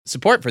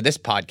Support for this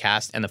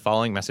podcast and the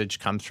following message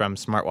comes from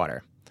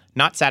Smartwater.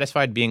 Not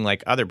satisfied being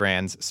like other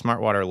brands,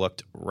 Smartwater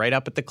looked right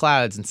up at the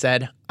clouds and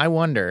said, I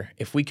wonder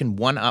if we can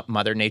one-up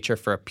Mother Nature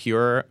for a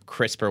purer,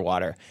 crisper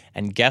water.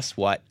 And guess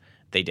what?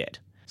 They did.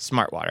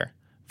 Smartwater.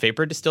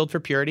 Vapor distilled for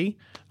purity,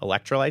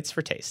 electrolytes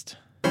for taste.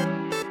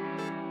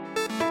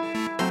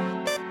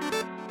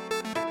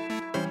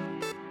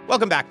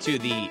 Welcome back to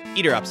the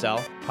Eater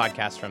Upsell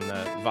podcast from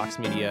the Vox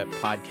Media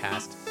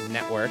Podcast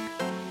Network.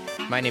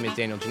 My name is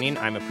Daniel Janine.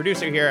 I'm a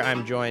producer here.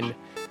 I'm joined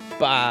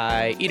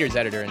by Eater's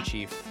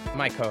editor-in-chief,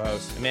 my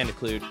co-host, Amanda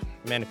Clute.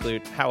 Amanda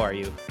Clute, how are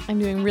you? I'm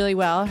doing really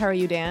well. How are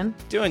you, Dan?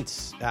 Doing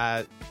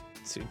so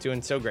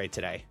great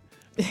today.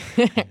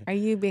 Are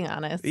you being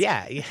honest?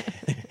 Yeah.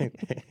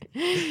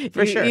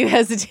 For sure. You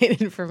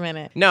hesitated for a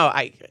minute. No,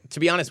 to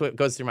be honest, what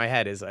goes through my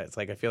head is it's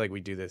like I feel like we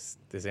do this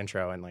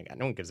intro and like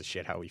no one gives a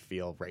shit how we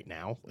feel right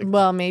now.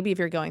 Well, maybe if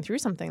you're going through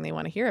something, they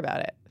want to hear about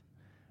it.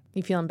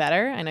 You feeling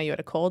better? I know you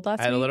had a cold last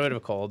week. I had a little bit of a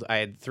cold. I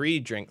had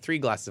three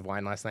glasses of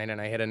wine last night, and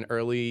I had an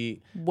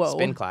early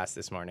spin class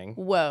this morning.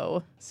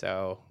 Whoa.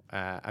 So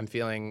I'm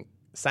feeling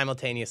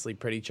simultaneously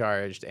pretty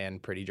charged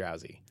and pretty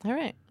drowsy. All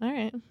right.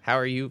 How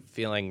are you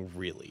feeling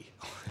really?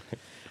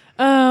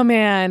 Oh,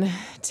 man.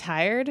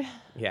 Tired?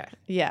 Yeah.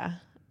 Yeah.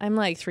 I'm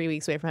like 3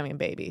 weeks away from having a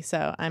baby,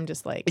 so I'm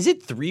just like... Is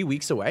it 3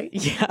 weeks away?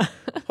 Yeah.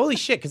 Holy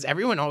shit, because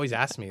everyone always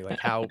asks me, like,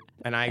 how...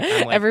 And I'm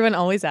like... Everyone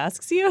always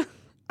asks you?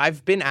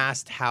 I've been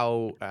asked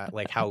how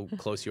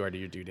close you are to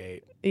your due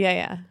date.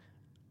 Yeah.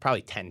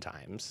 Probably 10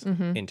 times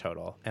in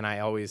total. And I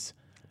always...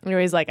 You're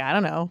always like, I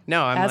don't know.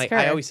 No, I'm Ask like, her.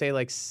 I always say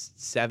like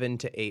 7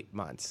 to 8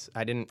 months.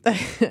 I didn't...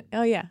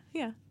 Oh, yeah.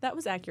 Yeah. That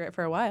was accurate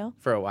for a while.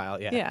 For a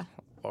while, yeah. Yeah.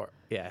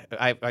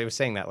 I was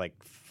saying that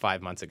like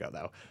 5 months ago,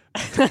 though.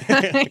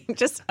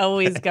 Just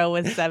always go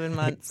with 7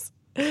 months.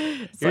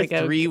 It's You're like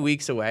 3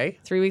 weeks away?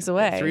 3 weeks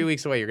away. 3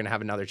 weeks away, you're going to have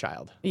another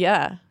child.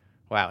 Yeah.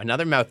 Wow,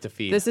 another mouth to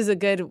feed. This is a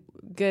good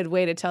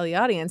way to tell the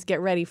audience, get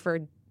ready for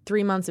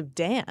 3 months of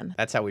Dan.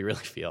 That's how we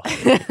really feel.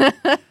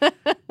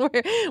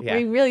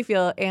 We really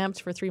feel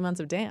amped for 3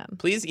 months of Dan.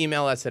 Please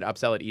email us at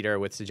upsell@eater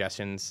with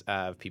suggestions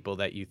of people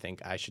that you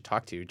think I should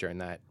talk to during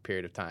that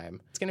period of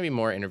time. It's going to be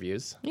more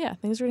interviews. Yeah,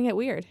 things are going to get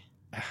weird.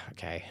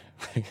 Okay.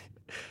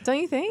 Don't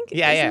you think?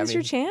 Yeah, Isn't this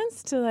your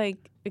chance to,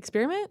 like,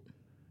 experiment?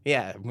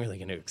 Yeah, I'm really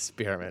going to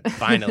experiment,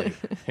 finally.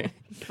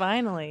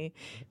 Finally.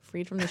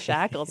 Freed from the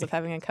shackles of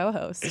having a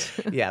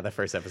co-host. Yeah, the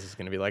first episode is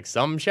going to be like,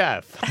 some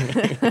chef.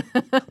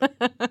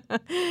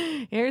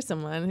 Here's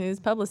someone whose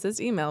publicist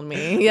emailed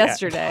me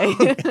yesterday.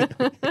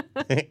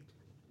 That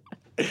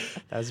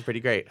was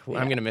pretty great. Yeah.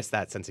 I'm going to miss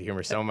that sense of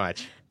humor so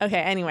much.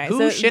 Okay, anyway. Who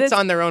shits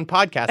on their own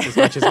podcast as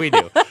much as we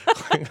do?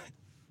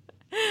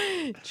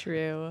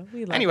 True.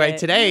 We love anyway, it.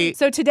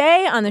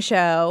 Today on the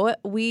show,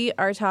 we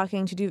are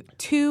talking to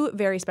two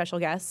very special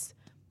guests,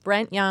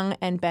 Brent Young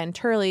and Ben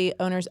Turley,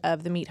 owners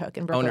of the Meat Hook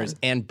in Brooklyn. Owners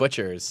and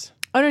butchers.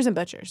 Owners and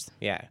butchers.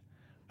 Yeah.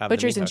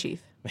 Butchers in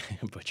chief.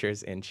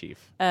 Butchers in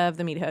chief. Of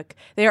the Meat Hook.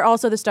 They are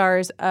also the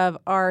stars of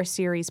our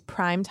series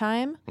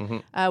Primetime,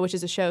 which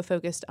is a show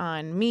focused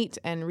on meat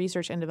and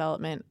research and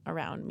development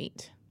around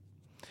meat.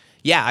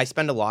 Yeah, I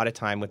spend a lot of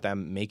time with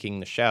them making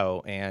the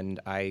show, and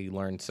I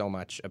learned so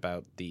much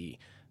about the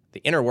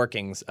inner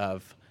workings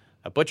of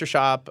a butcher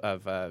shop,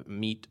 of a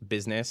meat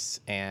business,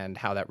 and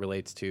how that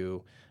relates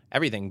to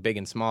everything big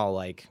and small,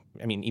 like,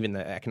 I mean, even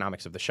the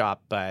economics of the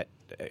shop, but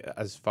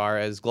as far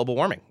as global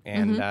warming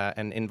and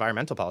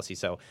environmental policy.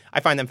 So I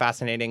find them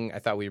fascinating. I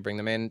thought we'd bring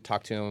them in,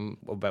 talk to them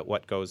about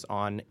what goes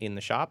on in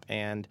the shop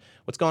and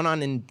what's going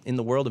on in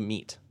the world of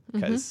meat.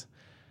 Because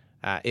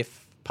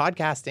if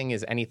podcasting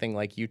is anything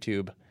like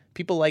YouTube,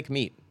 people like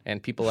meat,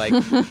 and people like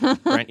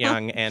Brent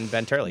Young and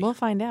Ben Turley. We'll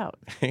find out.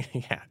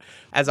 Yeah.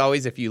 As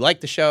always, if you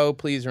like the show,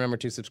 please remember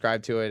to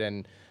subscribe to it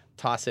and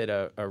toss it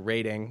a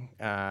rating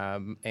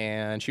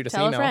and shoot us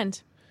an email. Tell a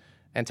friend.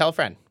 And tell a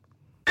friend.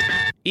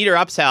 Eater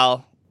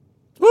Upsell,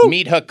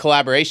 Meat Hook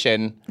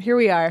collaboration. Here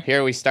we are.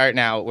 Here we start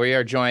now. We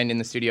are joined in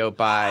the studio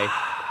by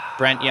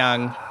Brent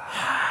Young,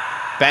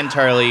 Ben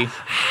Turley,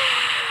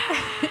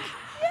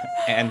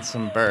 and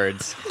some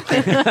birds.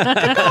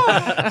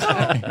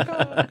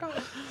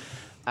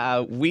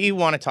 We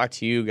want to talk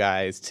to you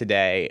guys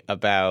today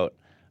about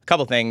a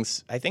couple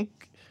things. I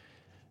think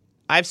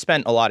I've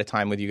spent a lot of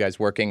time with you guys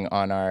working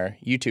on our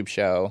YouTube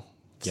show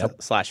 /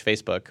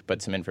 Facebook,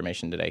 but some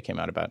information today came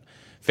out about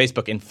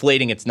Facebook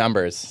inflating its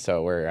numbers.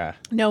 So we're...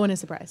 No one is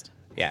surprised.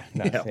 Yeah.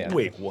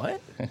 Wait,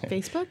 what?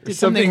 Facebook? Did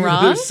something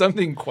wrong? There's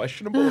something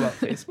questionable about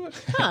Facebook?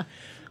 Huh.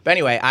 But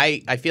anyway,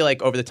 I feel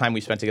like over the time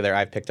we spent together,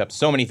 I've picked up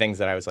so many things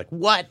that I was like,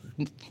 what?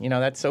 You know,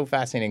 that's so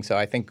fascinating. So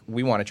I think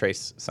we want to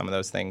trace some of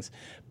those things.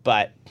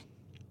 But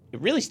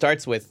it really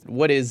starts with,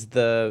 what is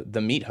the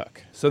Meat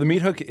Hook? So the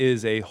Meat Hook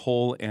is a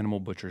whole animal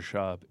butcher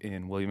shop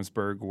in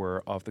Williamsburg.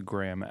 We're off the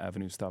Graham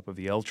Avenue stop of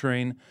the L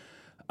train.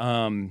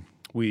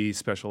 We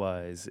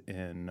specialize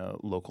in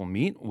local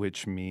meat,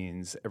 which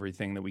means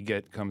everything that we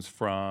get comes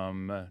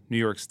from New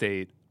York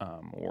State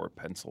or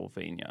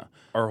Pennsylvania.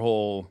 Our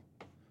whole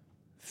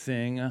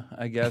thing,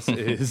 I guess,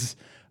 is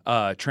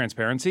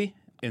transparency,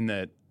 in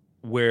that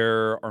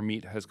where our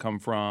meat has come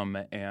from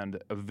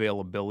and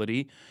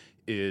availability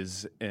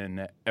is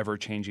an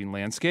ever-changing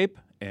landscape,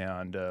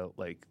 and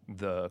like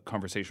the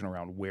conversation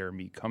around where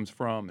meat comes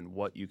from and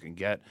what you can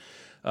get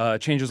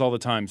changes all the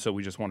time. So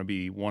we just want to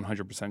be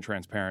 100%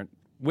 transparent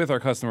with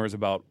our customers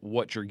about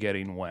what you're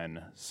getting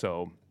when.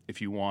 So if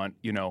you want,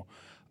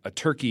 a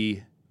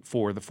turkey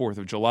for the 4th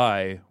of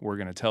July, we're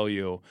going to tell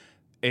you,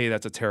 A,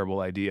 that's a terrible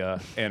idea,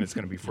 and it's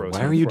going to be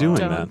frozen. Why are you doing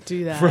Don't that?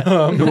 do that.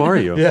 Who are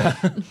you? Yeah.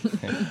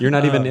 You're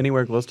not even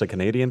anywhere close to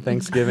Canadian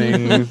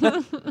Thanksgiving.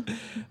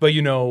 But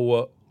you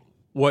know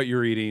what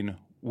you're eating,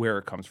 where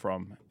it comes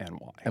from, and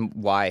why. And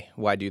why?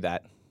 Why do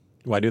that?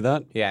 Why do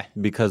that? Yeah.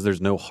 Because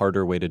there's no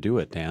harder way to do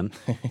it, Dan.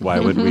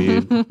 Why would we?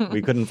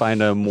 We couldn't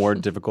find a more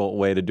difficult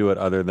way to do it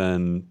other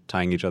than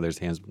tying each other's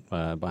hands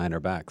behind our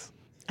backs.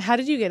 How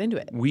did you get into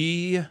it?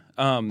 We,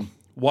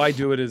 why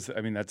do it is,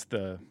 that's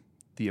the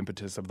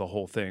impetus of the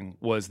whole thing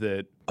was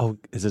that Oh,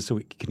 is this?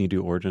 Can you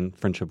do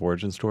friendship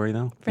origin story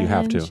though? You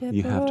have to.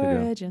 You have to go.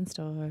 Origin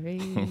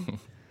story.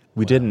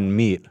 We didn't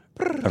meet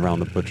around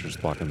the butcher's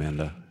block,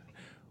 Amanda.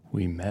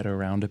 we met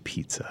around a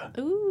pizza.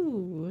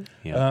 Ooh.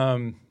 Yeah.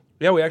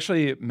 Yeah, we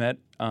actually met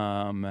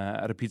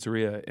at a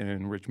pizzeria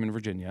in Richmond,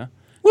 Virginia.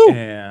 Woo!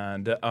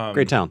 And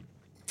Great town.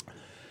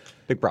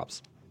 Big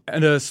props.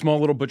 And a small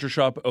little butcher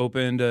shop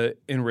opened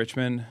in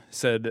Richmond,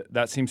 said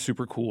that seems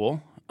super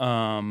cool,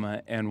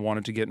 and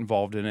wanted to get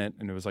involved in it.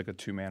 And it was like a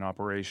 2-man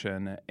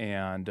operation.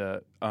 And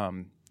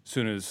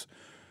soon as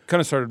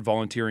kind of started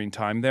volunteering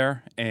time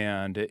there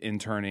and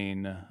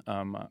interning,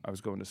 I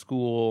was going to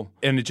school.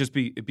 And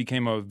it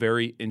became a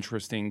very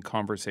interesting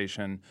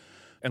conversation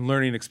and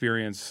learning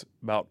experience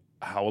about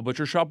how a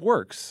butcher shop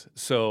works.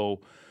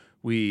 So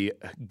we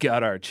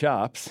got our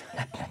chops.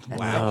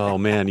 Wow. Oh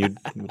man,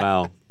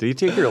 wow. Did he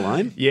take your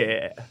line?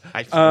 Yeah.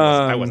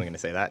 I wasn't going to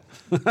say that.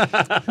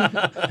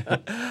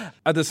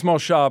 At the small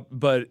shop,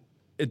 but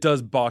it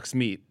does box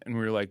meat. And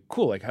we were like,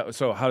 cool, like how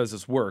does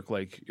this work?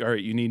 Like, all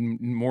right, you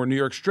need more New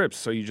York strips.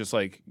 So you just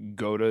like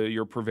go to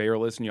your purveyor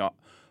list and you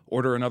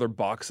order another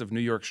box of New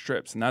York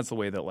strips. And that's the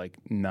way that like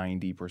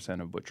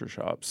 90% of butcher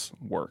shops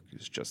work.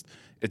 It's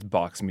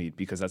box meat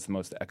because that's the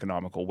most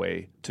economical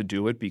way to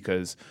do it,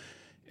 because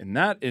in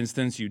that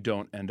instance, you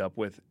don't end up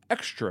with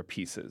extra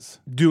pieces.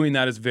 Doing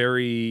that is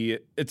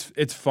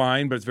it's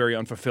fine, but it's very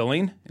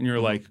unfulfilling. And you're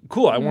like,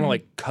 cool, I want to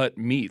like cut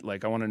meat.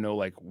 Like I want to know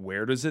like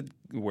where does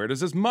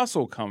this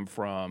muscle come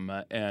from?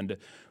 And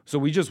so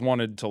we just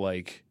wanted to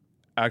like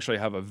actually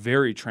have a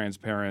very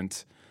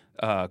transparent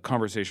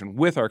conversation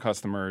with our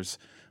customers.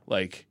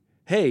 Like,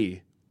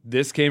 hey,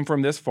 this came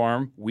from this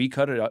farm. We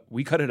cut it up.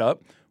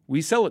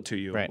 We sell it to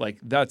you. Right. Like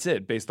that's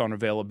it, based on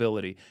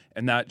availability,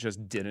 and that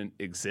just didn't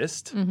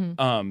exist. So It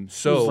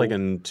was like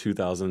in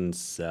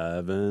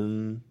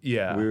 2007.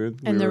 Yeah.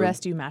 And the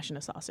rest you mash in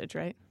a sausage,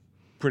 right?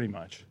 pretty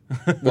much.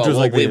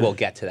 We will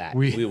get to that.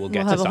 We will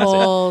get We'll to have a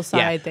sausage. whole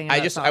side thing I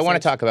about want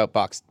to sausage. talk about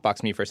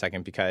box meat for a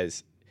second,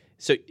 because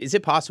so is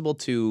it possible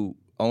to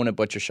own a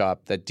butcher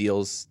shop that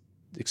deals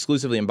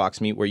exclusively in box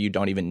meat where you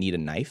don't even need a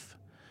knife?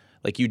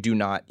 Like you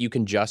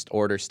can just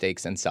order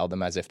steaks and sell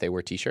them as if they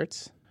were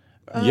t-shirts?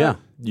 Yeah,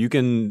 you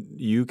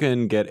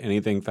can get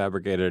anything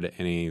fabricated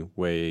any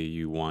way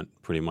you want,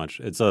 pretty much.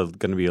 It's going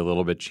to be a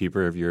little bit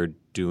cheaper if you're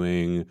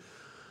doing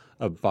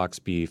a box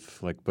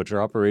beef like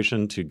butcher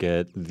operation to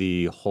get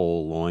the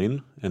whole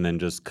loin and then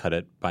just cut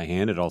it by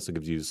hand. It also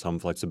gives you some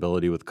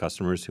flexibility with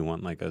customers who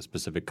want like a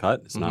specific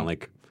cut. It's not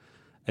like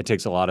it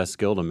takes a lot of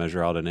skill to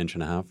measure out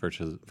 1.5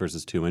 inches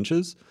versus 2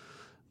 inches,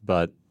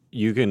 but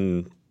you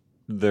can.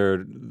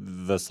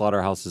 The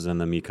slaughterhouses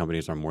and the meat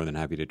companies are more than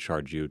happy to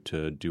charge you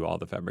to do all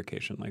the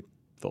fabrication. Like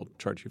they'll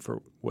charge you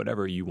for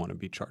whatever you want to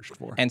be charged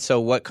for. And so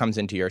what comes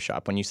into your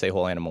shop when you say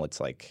whole animal? It's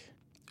like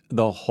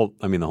The whole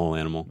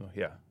animal.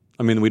 Yeah.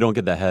 I mean, we don't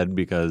get the head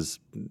because,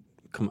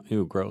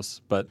 ew,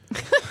 gross. But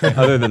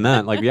other than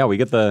that, like, yeah, we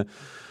get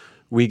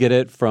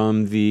it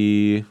from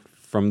the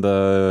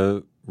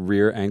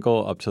rear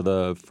ankle up to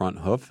the front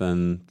hoof,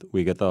 and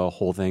we get the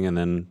whole thing, and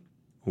then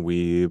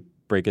we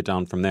break it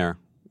down from there,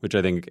 which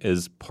I think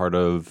is part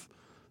of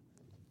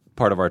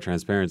our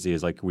transparency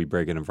is like we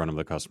break it in front of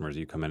the customers.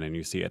 You come in and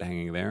you see it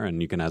hanging there,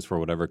 and you can ask for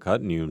whatever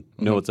cut, and you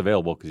know it's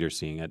available because you're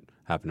seeing it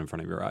happen in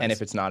front of your eyes. and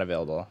if it's not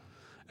available,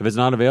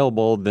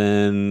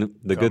 then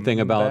the good thing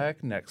about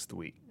back next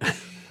week.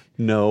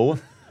 no.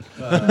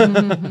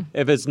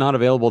 If it's not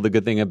available, the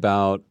good thing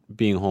about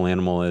being whole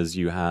animal is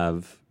you're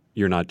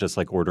not just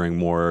like ordering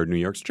more New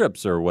York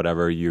strips or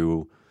whatever.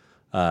 You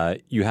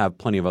have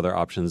plenty of other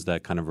options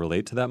that kind of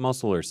relate to that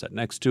muscle or sit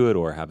next to it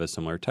or have a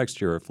similar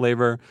texture or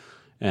flavor.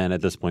 And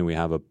at this point, we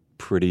have a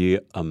pretty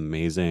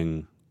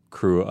amazing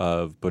crew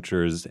of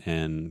butchers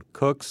and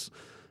cooks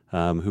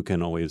who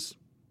can always,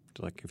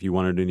 like, if you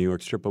wanted a New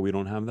York strip, but we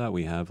don't have that,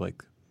 we have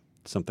like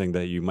something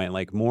that you might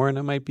like more, and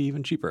it might be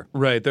even cheaper.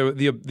 Right.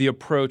 The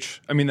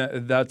approach. I mean,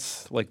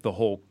 that's like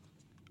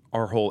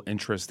our whole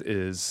interest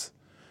is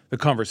the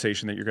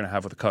conversation that you're going to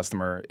have with the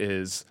customer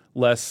is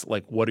less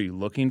like what are you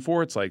looking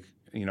for. It's like,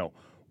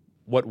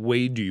 what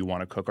way do you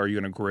want to cook? Are you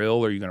going to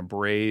grill? Are you going to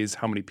braise?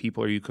 How many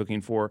people are you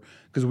cooking for?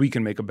 Because we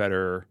can make a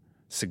better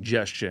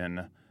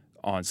suggestion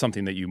on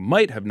something that you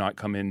might have not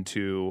come in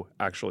to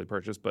actually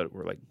purchase, but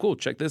we're like, cool,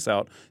 check this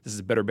out. This is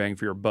a better bang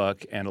for your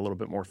buck and a little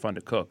bit more fun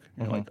to cook.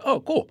 And you're like, oh,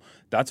 cool,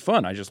 that's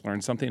fun. I just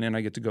learned something and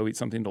I get to go eat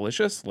something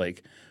delicious.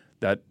 Like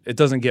that, it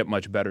doesn't get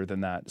much better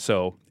than that.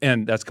 So,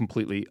 and that's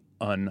completely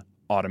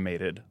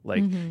unautomated.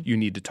 Like you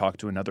need to talk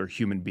to another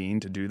human being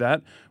to do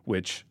that,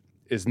 which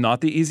is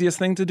not the easiest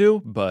thing to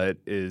do, but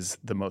is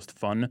the most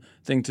fun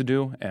thing to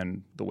do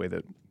and the way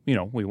that,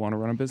 we want to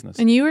run a business.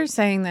 And you were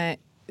saying that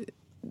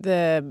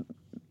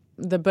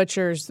the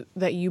butchers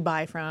that you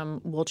buy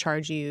from will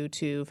charge you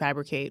to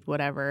fabricate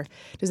whatever.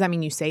 Does that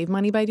mean you save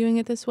money by doing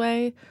it this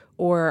way,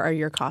 or are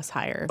your costs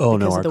higher? Oh,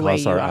 no, because our of the way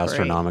costs you are operate?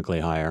 astronomically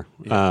higher.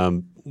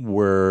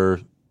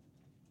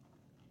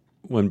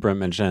 When Brent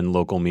mentioned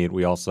local meat,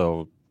 we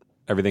also,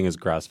 everything is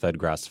grass-fed,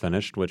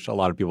 grass-finished, which a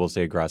lot of people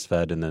say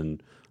grass-fed and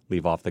then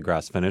leave off the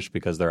grass-finished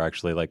because they're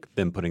actually like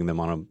them putting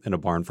them in a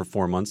barn for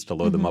 4 months to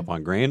load them up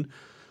on grain.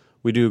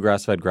 We do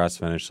grass-fed,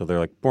 grass-finished, so they're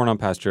like born on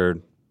pasture,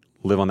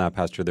 live on that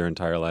pasture their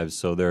entire lives,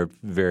 so they're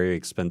very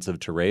expensive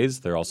to raise.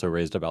 They're also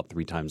raised about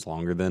 3 times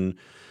longer than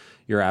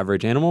your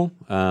average animal,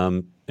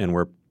 and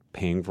we're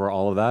paying for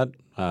all of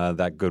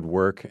that good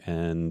work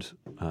and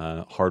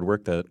hard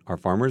work that our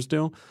farmers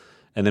do.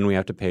 And then we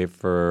have to pay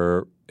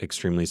for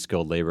extremely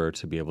skilled labor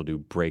to be able to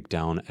break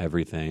down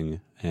everything.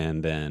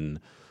 And then,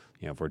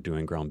 if we're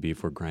doing ground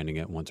beef, we're grinding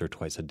it once or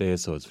twice a day,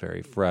 so it's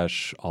very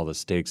fresh. All the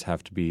steaks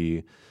have to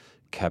be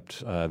kept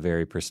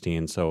very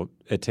pristine. So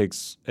it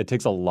takes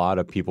a lot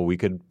of people. We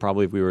could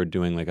probably, if we were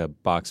doing like a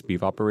box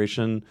beef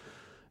operation,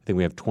 I think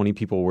we have 20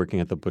 people working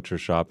at the butcher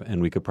shop,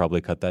 and we could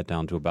probably cut that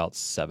down to about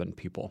 7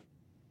 people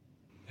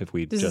if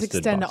we Does just this did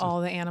extend to boxes.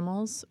 all the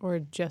animals or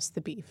just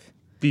the beef?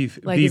 Beef,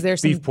 Is there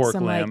some, pork,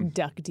 some lamb. like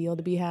duck deal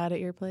to be had at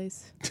your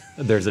place?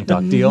 There's a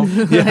duck deal.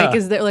 Like,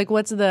 is there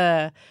what's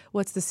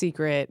the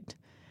secret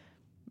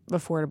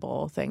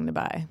affordable thing to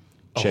buy?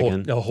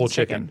 Chicken. A whole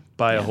chicken.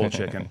 Buy a whole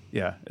chicken.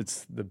 Yeah,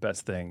 it's the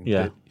best thing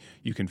that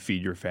you can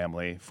feed your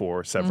family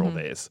for several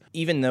days.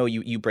 Even though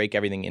you break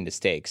everything into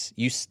steaks,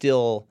 you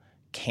still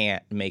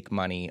can't make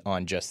money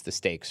on just the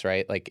steaks,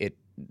 right? Like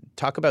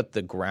talk about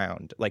the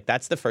ground. Like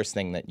that's the first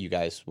thing that you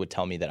guys would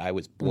tell me that I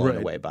was blown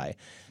away by,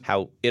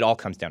 how it all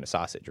comes down to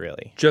sausage,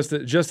 really. Just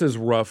as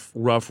rough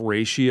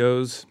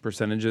ratios,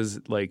 percentages,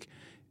 like,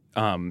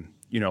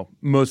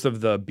 most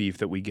of the beef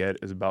that we get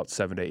is about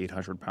 700 to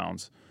 800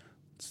 pounds.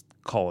 Let's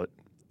call it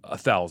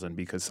 1,000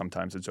 because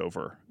sometimes it's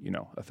over,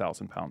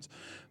 1,000 pounds.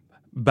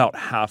 About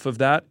half of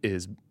that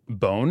is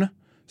bone.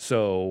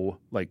 So,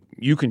 like,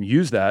 you can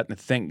use that, and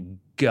thank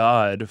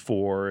God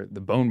for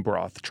the bone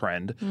broth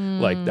trend.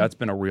 Like, that's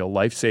been a real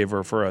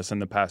lifesaver for us in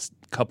the past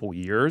couple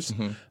years,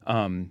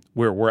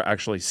 where we're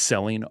actually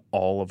selling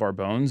all of our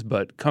bones.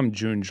 But come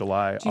June,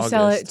 July, Do you August,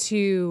 sell it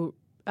to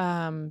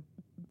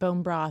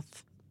bone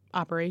broth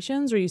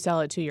operations, or you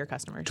sell it to your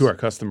customers? to our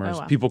customers.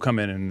 Oh, wow. People come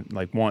in and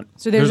like want.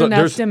 So there's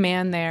enough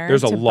demand there.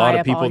 There's a to lot buy of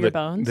up all people your that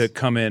bones?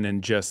 come in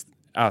and just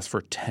ask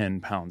for 10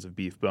 pounds of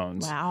beef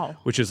bones. Wow.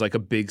 Which is like a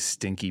big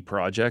stinky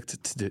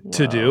project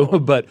to do,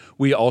 but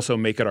we also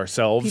make it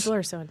ourselves. People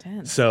are so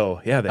intense.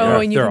 So yeah, they Oh,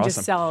 are. and you They're can awesome.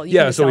 just sell. You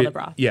can just sell the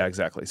broth. Yeah,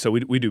 exactly. So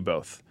we do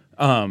both.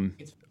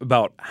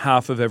 About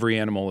half of every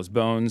animal is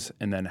bones,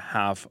 and then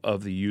half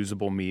of the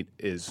usable meat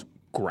is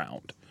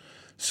ground.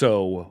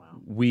 So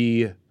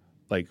we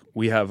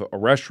have a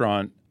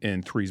restaurant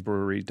in Threes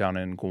Brewery down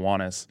in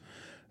Gowanus,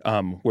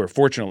 where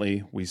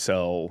fortunately we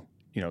sell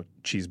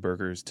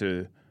cheeseburgers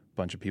to a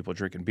bunch of people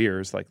drinking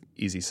beers, like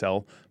easy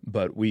sell.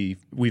 But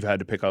we've had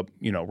to pick up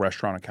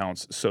restaurant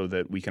accounts so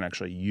that we can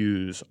actually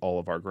use all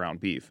of our ground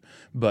beef.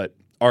 But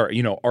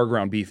our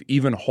ground beef,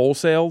 even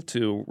wholesale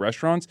to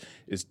restaurants,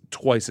 is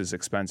twice as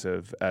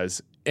expensive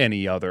as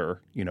any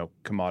other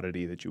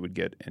commodity that you would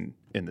get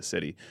in the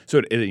city.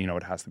 So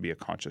it has to be a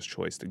conscious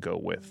choice to go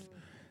with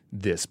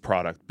this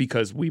product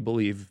because we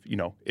believe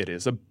it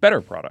is a better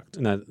product.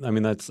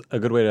 And that's a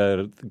good way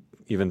to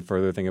even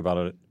further think about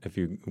it. If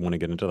you want to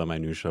get into the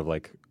minutia of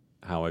like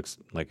how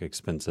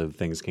expensive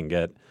things can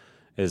get,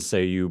 is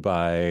say you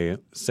buy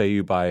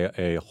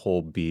a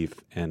whole beef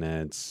and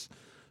it's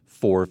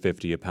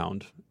 $4.50 a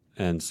pound.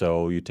 And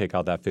so you take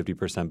out that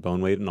 50%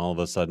 bone weight, and all of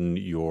a sudden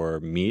your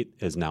meat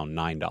is now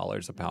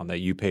 $9 a pound that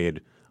you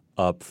paid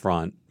up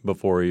front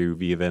before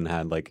you've even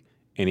had like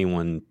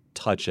anyone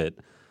touch it,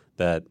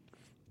 that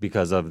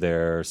because of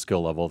their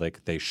skill level,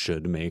 they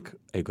should make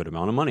a good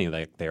amount of money.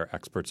 They are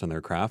experts in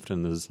their craft,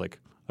 and this is like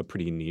a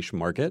pretty niche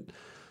market.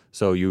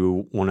 So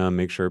you want to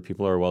make sure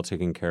people are well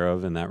taken care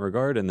of in that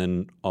regard. And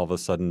then all of a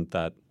sudden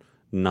that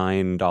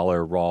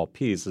 $9 raw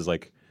piece is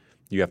like,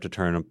 you have to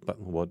turn,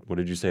 what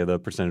did you say the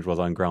percentage was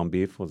on ground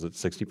beef? Was it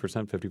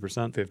 60%,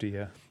 50%? 50,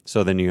 yeah.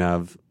 So then you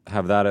have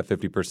that at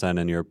 50%,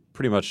 and you're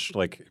pretty much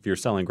like, if you're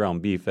selling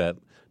ground beef at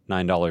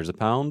 $9 a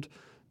pound,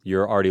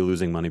 you're already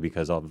losing money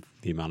because of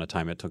the amount of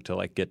time it took to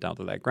like get down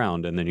to that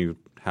ground, and then you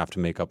have to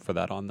make up for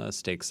that on the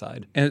steak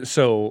side. And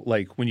so,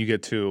 like, when you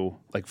get to,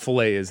 like,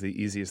 filet is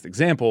the easiest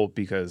example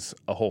because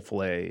a whole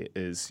filet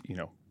is,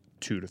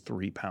 2 to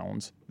 3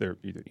 pounds. They're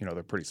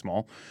pretty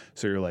small.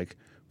 So you're like,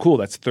 cool,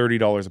 that's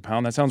 $30 a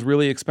pound. That sounds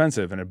really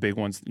expensive. And a big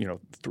one's,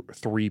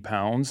 3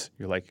 pounds.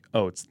 You're like,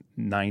 oh, it's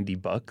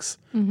 $90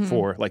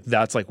 for, like,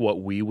 that's like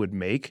what we would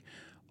make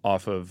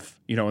off of,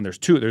 and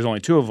there's only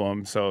 2 of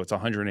them. So it's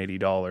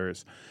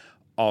 $180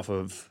 off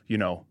of,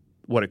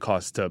 what it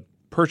costs to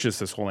purchase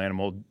this whole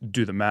animal.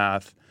 Do the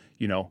math,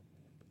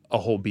 a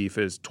whole beef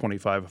is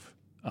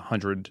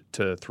 $2,500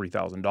 to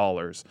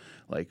 $3,000.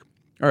 Like,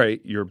 all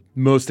right, your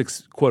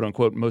quote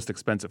unquote most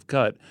expensive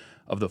cut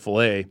of the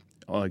filet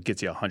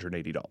gets you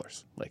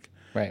 $180. Like,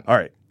 Right. All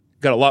right,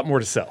 got a lot more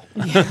to sell.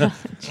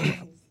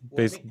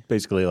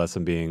 Basically,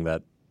 lesson being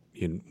that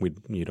you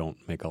don't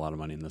make a lot of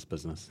money in this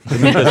business.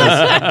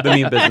 The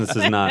meat business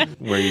is not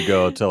where you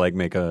go to like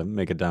make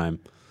a dime.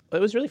 It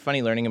was really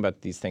funny learning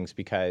about these things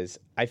because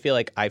I feel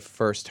like I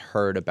first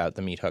heard about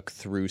the meat hook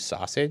through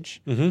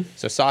sausage. Mm-hmm.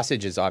 So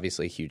sausage is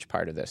obviously a huge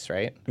part of this,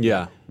 right?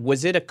 Yeah.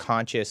 Was it a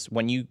conscious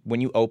when you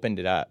opened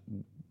it up?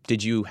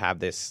 Did you have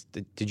this?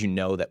 Did you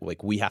know that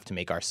like we have to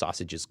make our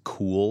sausages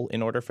cool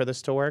in order for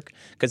this to work?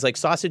 Because like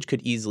sausage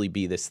could easily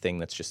be this thing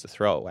that's just a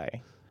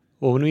throwaway.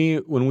 Well,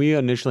 when we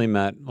initially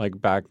met, like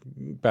back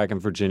in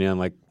Virginia, and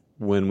like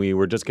when we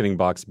were just getting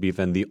boxed beef,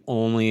 and the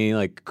only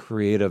like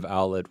creative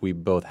outlet we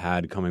both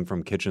had coming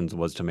from kitchens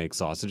was to make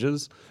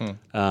sausages,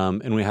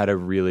 and we had a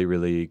really,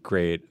 really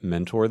great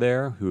mentor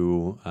there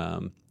who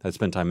had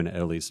spent time in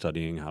Italy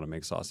studying how to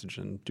make sausage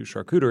and do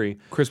charcuterie.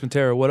 Chris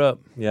Matera, what up?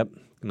 Yep,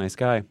 nice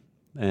guy,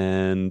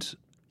 and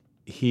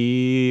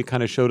he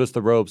kind of showed us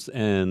the ropes.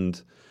 And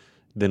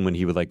then when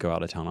he would like go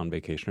out of town on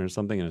vacation or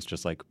something, and it's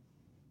just like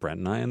Brent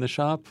and I in the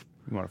shop.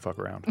 You want to fuck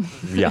around?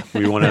 Yeah,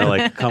 we want to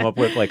like come up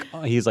with like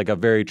he's like a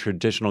very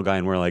traditional guy,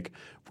 and we're like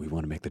we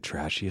want to make the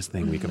trashiest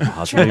thing we can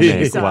possibly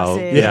make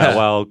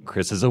while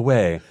Chris is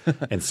away,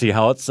 and see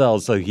how it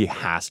sells. So he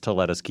has to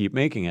let us keep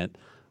making it.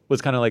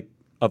 Was kind of like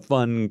a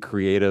fun,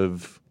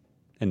 creative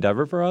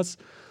endeavor for us.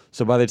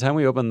 So by the time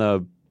we opened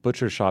the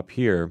butcher shop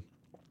here,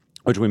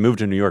 which we moved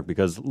to New York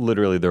because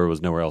literally there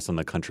was nowhere else in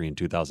the country in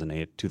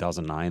 2008,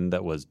 2009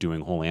 that was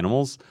doing whole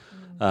animals.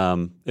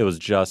 It was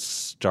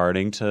just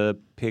starting to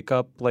pick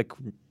up,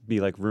 be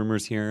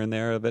rumors here and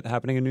there of it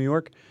happening in New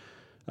York.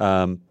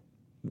 That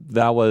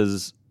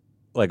was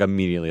like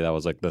immediately, that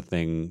was like the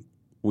thing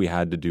we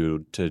had to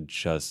do to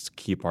just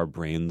keep our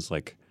brains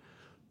like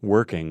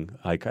working.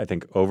 Like I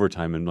think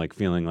overtime and like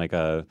feeling like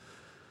our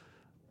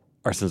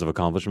sense of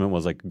accomplishment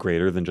was like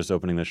greater than just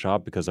opening the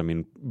shop. Because I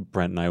mean,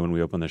 Brent and I, when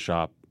we opened the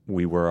shop,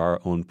 we were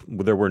our own.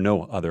 There were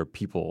no other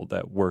people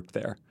that worked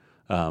there.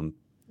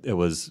 It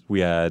was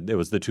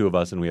the 2 of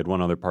us, and we had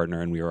one other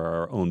partner, and we were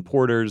our own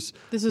porters.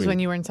 This was when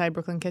you were inside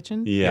Brooklyn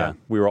Kitchen? Yeah,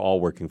 we were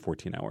all working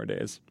 14-hour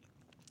days.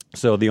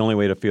 So the only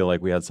way to feel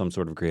like we had some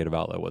sort of creative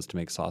outlet was to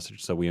make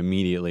sausage. So we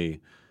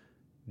immediately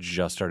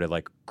just started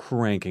like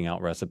cranking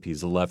out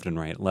recipes left and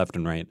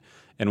right.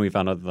 And we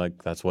found out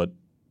like that's what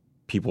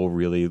people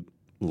really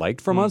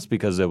liked from us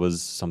because it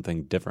was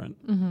something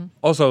different. Mm-hmm.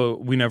 Also,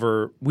 we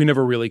never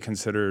really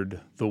considered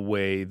the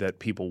way that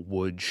people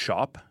would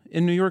shop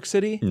in New York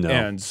City. No.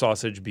 And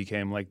sausage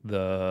became like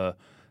the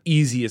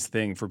easiest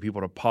thing for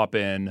people to pop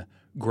in,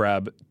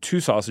 grab 2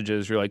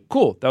 sausages. You're like,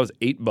 cool, that was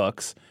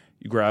 $8.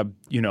 You grab,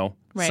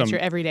 Right, it's your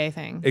everyday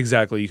thing.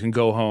 Exactly. You can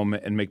go home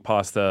and make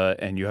pasta,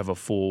 and you have a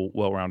full,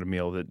 well-rounded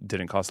meal that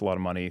didn't cost a lot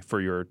of money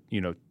for your,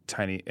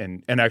 tiny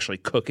and actually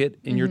cook it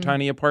in your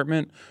tiny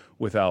apartment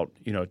without,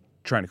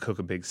 trying to cook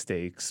a big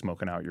steak,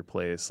 smoking out your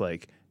place.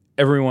 Like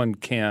everyone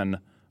can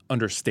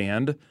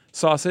understand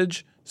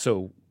sausage,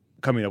 so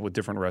coming up with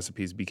different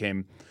recipes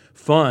became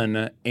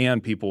fun,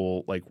 and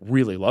people like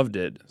really loved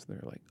it. So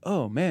they're like,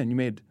 "Oh man, you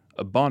made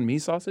a banh mi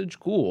sausage?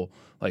 Cool!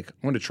 Like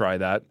I want to try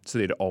that." So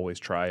they'd always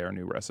try our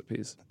new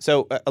recipes.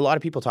 So a lot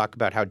of people talk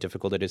about how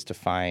difficult it is to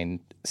find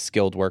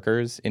skilled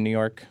workers in New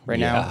York right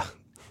now.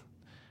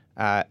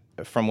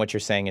 From what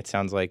you're saying, it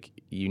sounds like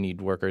you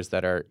need workers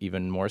that are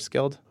even more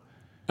skilled.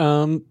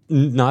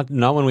 Not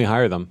when we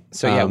hire them.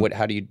 So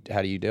how do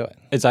you do it?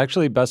 It's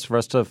actually best for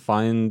us to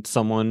find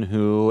someone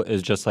who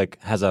is just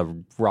like has a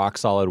rock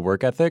solid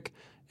work ethic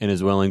and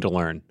is willing to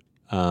learn.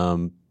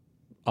 A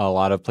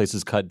lot of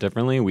places cut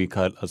differently. We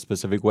cut a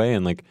specific way,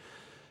 and like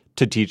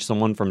to teach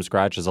someone from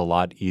scratch is a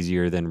lot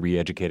easier than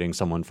re-educating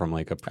someone from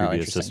like a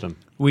previous system.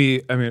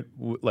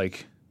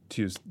 Like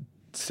to use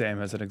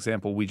Sam as an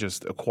example, we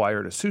just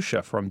acquired a sous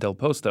chef from Del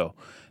Posto.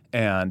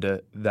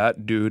 And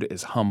that dude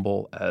is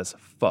humble as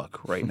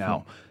fuck right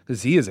now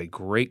because he is a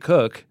great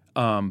cook,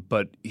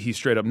 but he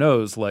straight up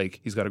knows, like,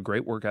 he's got a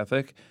great work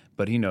ethic,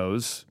 but he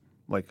knows,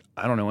 like,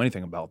 I don't know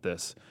anything about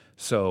this.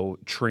 So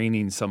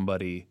training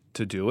somebody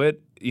to do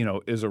it,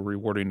 is a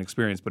rewarding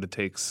experience, but it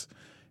takes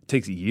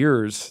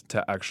years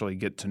to actually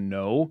get to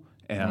know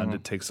and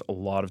it takes a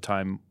lot of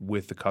time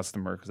with the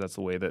customer because that's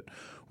the way that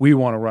we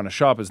want to run a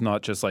shop. Is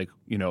not just like,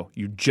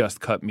 you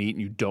just cut meat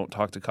and you don't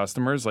talk to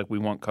customers. Like, we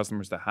want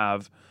customers to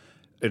have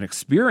an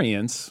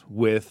experience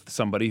with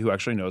somebody who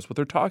actually knows what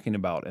they're talking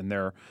about, and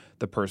they're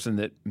the person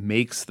that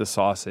makes the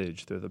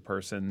sausage. They're the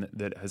person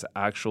that has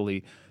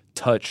actually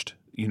touched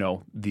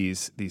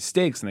these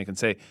steaks, and they can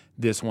say,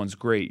 this one's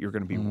great. You're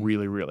going to be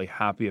really, really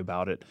happy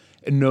about it,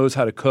 and knows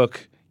how to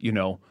cook,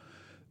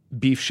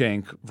 beef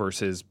shank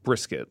versus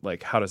brisket.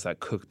 Like, how does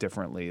that cook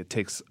differently? It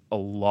takes a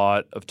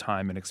lot of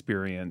time and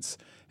experience,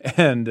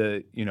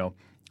 and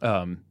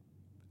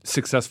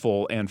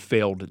successful and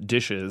failed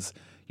dishes,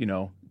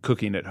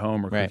 cooking at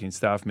home or cooking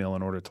staff meal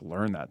in order to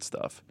learn that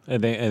stuff. I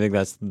think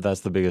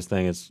that's the biggest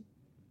thing. It's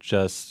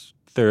just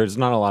there's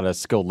not a lot of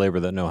skilled labor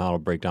that know how to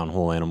break down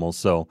whole animals,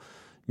 so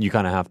you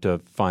kind of have to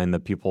find the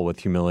people with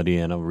humility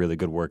and a really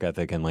good work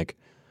ethic and like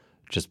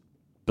just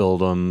build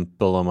them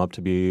up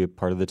to be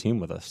part of the team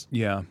with us.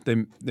 Yeah,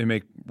 they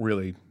make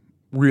really,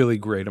 really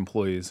great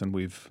employees, and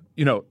we've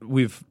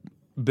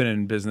been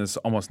in business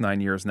almost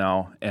 9 years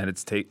now, and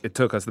it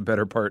took us the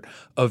better part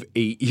of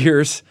 8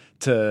 years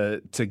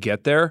to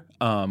get there.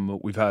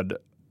 We've had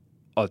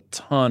a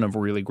ton of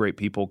really great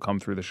people come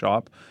through the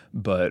shop,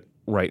 but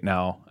right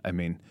now, I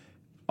mean,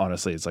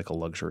 honestly, it's like a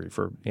luxury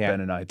for Ben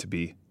and I to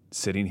be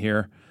sitting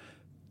here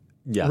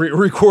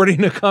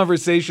recording a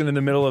conversation in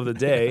the middle of the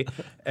day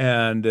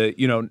and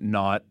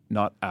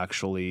not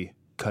actually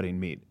cutting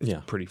meat.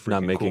 It's pretty freaking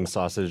not making cool.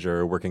 Sausage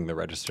or working the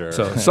register.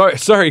 So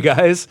sorry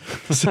guys.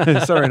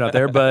 Sorry not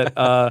there,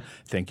 but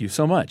thank you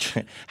so much.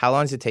 How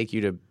long does it take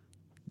you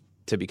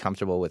to be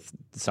comfortable with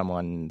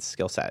someone's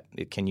skill set?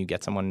 Can you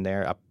get someone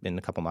there up in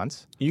a couple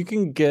months? You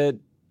can get,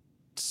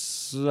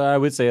 I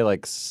would say,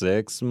 like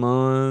 6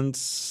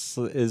 months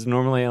is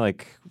normally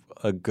like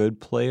a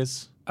good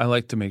place. I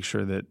like to make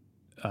sure that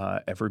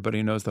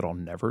everybody knows that I'll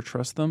never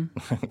trust them.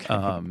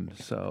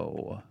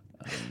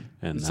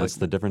 And that's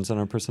the difference in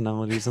our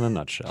personalities in a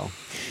nutshell.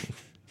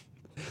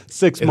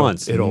 6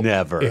 months,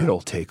 never.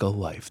 It'll take a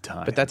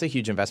lifetime. But that's a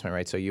huge investment,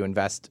 right? So you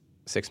invest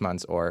 6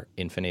 months or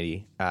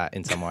infinity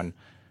in someone.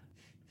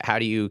 How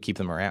do you keep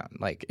them around?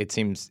 Like, it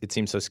seems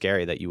so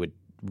scary that you would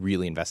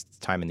really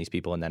invest time in these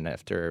people, and then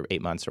after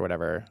 8 months or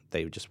whatever,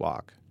 they would just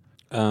walk.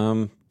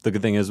 The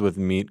good thing is with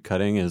meat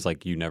cutting is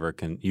like you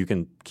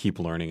can keep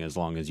learning as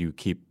long as you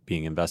keep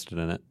being invested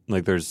in it.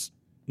 Like, there's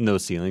no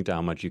ceiling to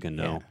how much you can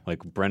know. Yeah.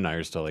 Like, Brent and I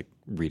are still like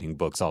reading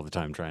books all the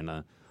time, trying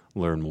to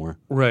learn more.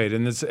 Right,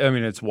 and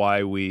it's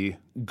why we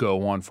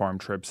go on farm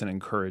trips and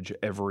encourage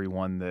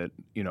everyone that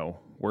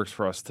works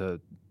for us to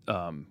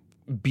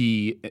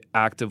be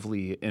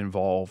actively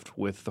involved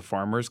with the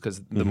farmers,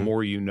 because the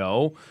more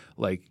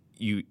like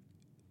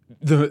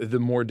the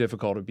more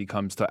difficult it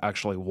becomes to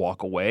actually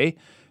walk away,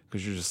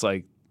 because you're just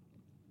like,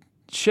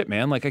 shit,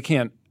 man, like I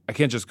can't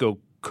just go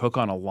cook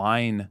on a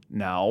line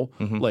now.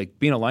 Like,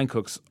 being a line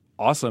cook's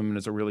awesome and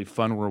it's a really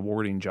fun,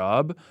 rewarding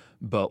job,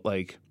 but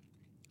like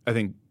I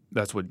think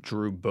that's what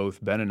drew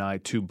both Ben and I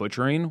to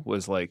butchering,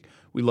 was like,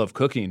 we love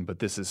cooking, but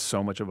this is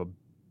so much of a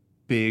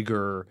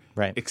bigger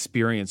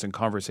experience and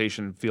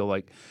conversation, and feel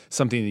like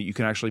something that you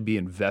can actually be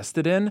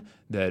invested in,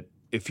 that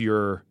if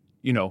you're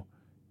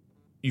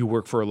you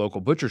work for a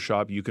local butcher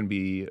shop, you can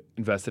be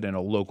invested in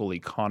a local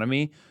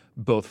economy,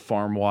 both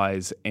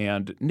farm-wise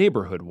and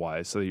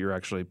neighborhood-wise, so that you're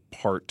actually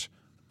part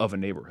of a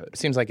neighborhood. It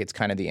seems like it's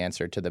kind of the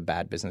answer to the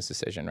bad business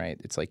decision, right?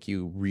 It's like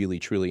you really,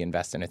 truly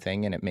invest in a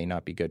thing, and it may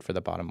not be good for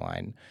the bottom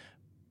line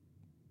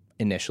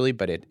initially,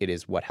 but it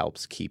is what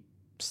helps keep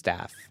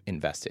staff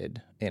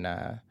invested in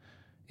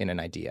an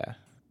idea.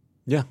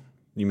 Yeah.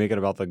 You make it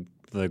about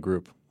the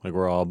group. Like,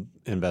 we're all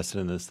invested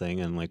in this thing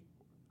and like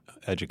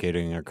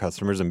educating our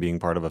customers and being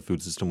part of a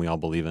food system we all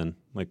believe in.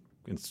 Like,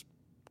 it's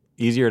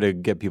easier to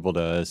get people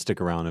to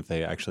stick around if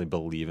they actually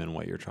believe in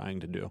what you're trying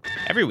to do.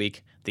 Every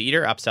week, the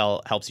Eater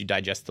Upsell helps you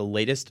digest the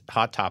latest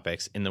hot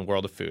topics in the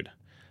world of food.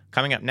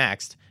 Coming up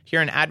next,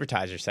 hear an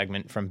advertiser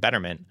segment from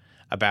Betterment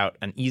about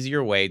an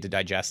easier way to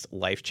digest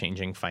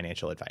life-changing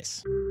financial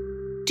advice.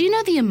 Do you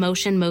know the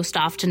emotion most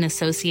often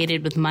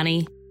associated with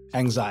money?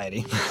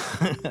 Anxiety.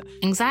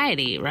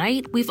 Anxiety,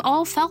 right? We've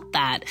all felt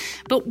that.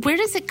 But where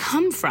does it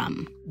come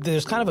from?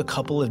 There's kind of a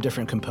couple of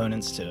different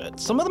components to it.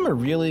 Some of them are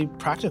really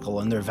practical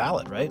and they're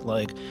valid, right?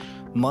 Like,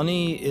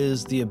 money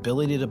is the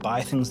ability to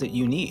buy things that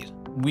you need.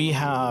 We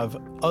have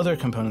other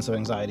components of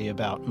anxiety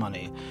about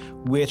money,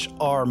 which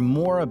are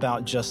more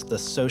about just the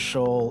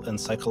social and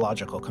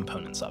psychological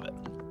components of it.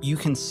 You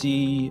can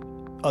see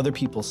other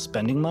people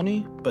spending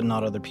money, but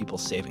not other people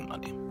saving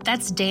money.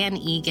 That's Dan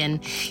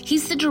Egan.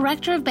 He's the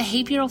Director of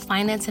Behavioral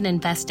Finance and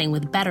Investing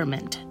with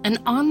Betterment, an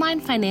online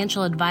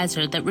financial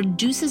advisor that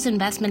reduces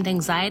investment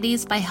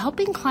anxieties by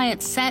helping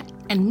clients set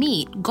and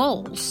meet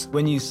goals.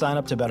 When you sign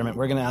up to Betterment,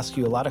 we're going to ask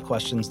you a lot of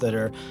questions that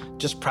are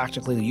just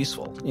practically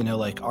useful.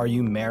 Like, are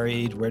you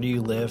married? Where do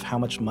you live? How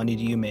much money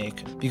do you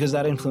make? Because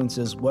that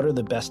influences what are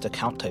the best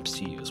account types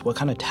to use? What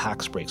kind of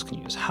tax breaks can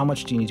you use? How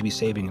much do you need to be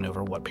saving and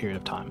over what period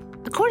of time?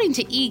 According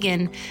to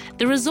Egan,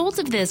 the results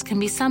of this can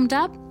be summed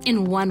up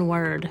in one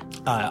word.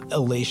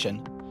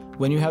 Elation.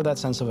 When you have that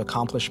sense of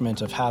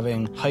accomplishment of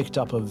having hiked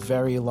up a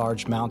very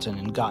large mountain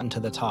and gotten to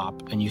the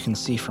top and you can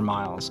see for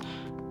miles,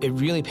 it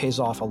really pays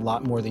off a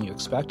lot more than you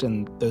expect,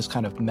 and those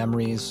kind of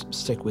memories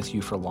stick with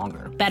you for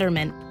longer.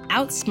 Betterment.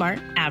 Outsmart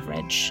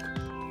average.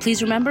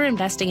 Please remember,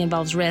 investing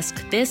involves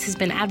risk. This has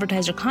been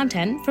advertiser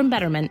content from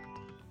Betterment.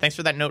 Thanks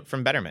for that note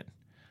from Betterment.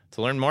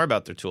 To learn more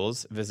about their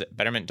tools, visit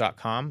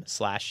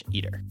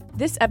betterment.com/eater.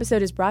 This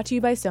episode is brought to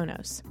you by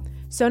Sonos.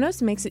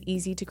 Sonos makes it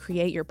easy to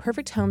create your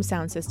perfect home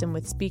sound system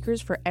with speakers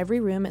for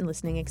every room and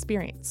listening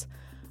experience.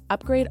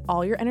 Upgrade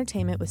all your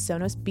entertainment with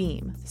Sonos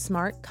Beam, the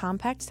smart,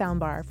 compact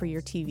soundbar for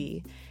your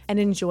TV, and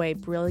enjoy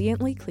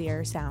brilliantly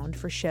clear sound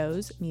for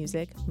shows,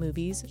 music,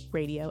 movies,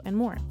 radio, and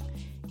more.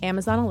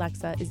 Amazon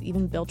Alexa is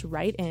even built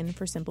right in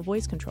for simple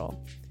voice control.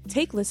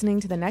 Take listening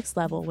to the next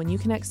level when you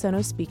connect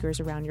Sonos speakers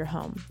around your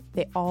home.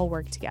 They all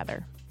work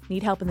together.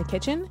 Need help in the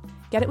kitchen?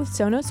 Get it with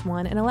Sonos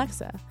One and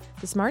Alexa.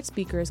 The smart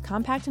speaker is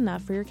compact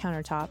enough for your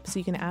countertop so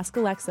you can ask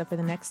Alexa for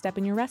the next step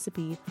in your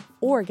recipe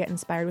or get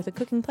inspired with a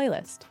cooking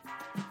playlist.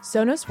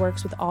 Sonos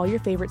works with all your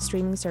favorite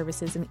streaming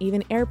services and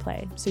even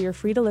AirPlay, so you're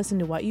free to listen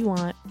to what you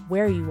want,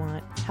 where you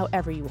want,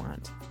 however you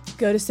want.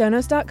 Go to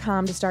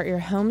Sonos.com to start your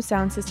home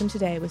sound system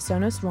today with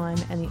Sonos One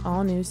and the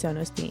all-new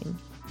Sonos Beam.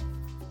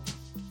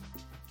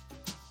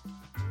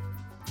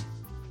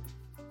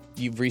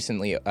 You've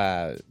recently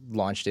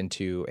launched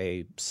into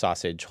a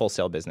sausage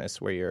wholesale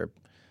business where you're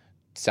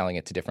selling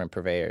it to different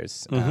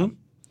purveyors.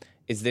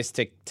 Is this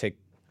to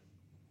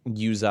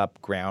use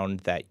up ground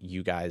that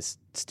you guys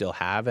still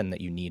have and that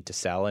you need to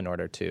sell in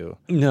order to?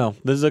 No,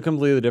 this is a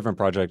completely different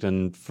project.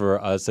 And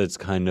for us, it's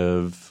kind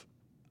of,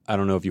 I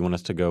don't know if you want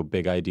us to go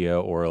big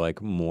idea or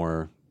like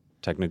more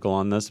technical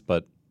on this,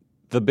 but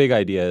the big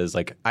idea is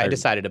like... I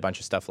decided a bunch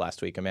of stuff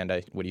last week.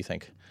 Amanda, what do you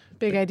think?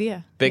 Big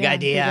idea. Big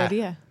idea. Big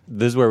idea.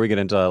 This is where we get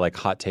into like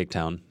hot take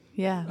town.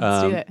 Yeah,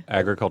 let's do it.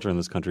 Agriculture in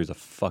this country is a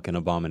fucking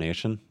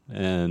abomination.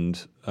 And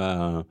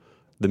the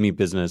meat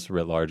business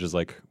writ large is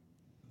like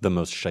the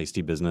most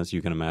shiesty business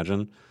you can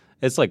imagine.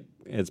 It's like,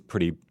 it's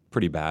pretty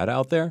bad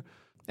out there.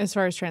 As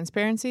far as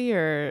transparency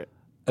or...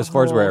 As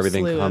far as where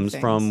everything slew of comes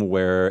things? from,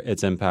 where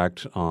its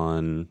impact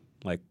on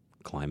like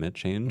climate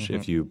change,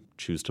 if you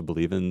choose to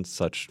believe in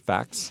such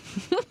facts.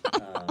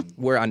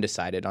 We're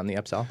undecided on the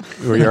upsell.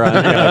 Or you're on,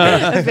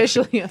 yeah, okay.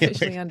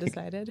 officially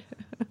undecided.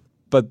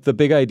 But the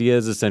big idea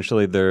is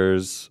essentially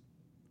there's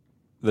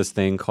this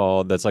thing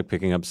that's like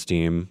picking up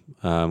steam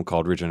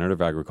called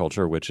regenerative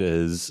agriculture, which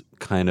is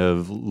kind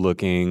of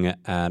looking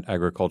at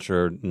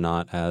agriculture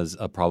not as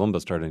a problem,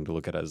 but starting to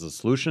look at it as a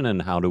solution.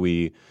 And how do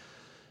we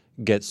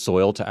get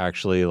soil to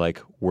actually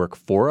like work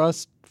for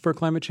us for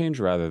climate change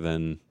rather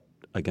than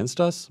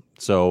against us?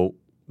 So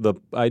the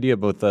idea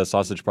about the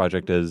sausage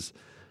project is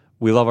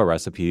we love our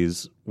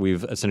recipes.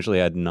 We've essentially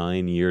had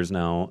 9 years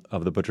now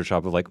of the butcher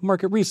shop of like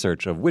market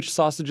research of which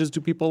sausages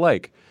do people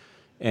like.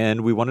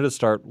 And we wanted to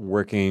start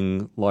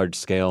working large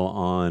scale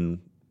on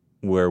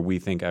where we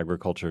think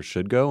agriculture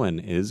should go and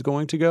is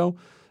going to go.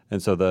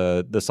 And so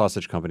the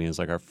sausage company is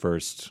like our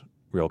first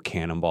real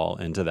cannonball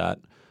into that,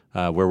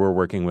 where we're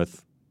working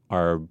with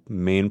our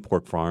main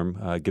pork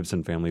farm,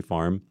 Gibson Family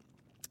Farm.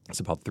 It's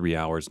about 3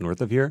 hours north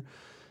of here.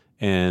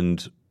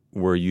 And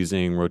we're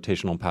using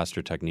rotational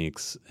pasture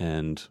techniques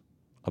and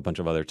a bunch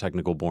of other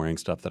technical boring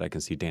stuff that I can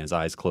see Dan's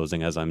eyes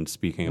closing as I'm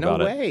speaking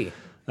about it.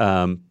 No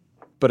way.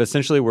 But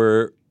essentially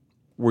we're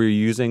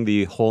using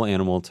the whole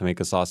animal to make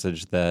a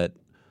sausage that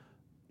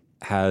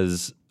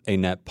has a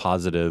net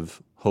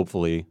positive,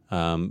 hopefully,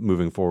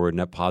 moving forward,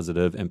 net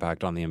positive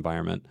impact on the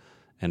environment,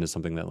 and is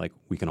something that like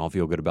we can all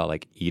feel good about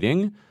like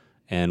eating,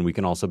 and we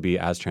can also be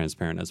as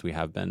transparent as we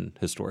have been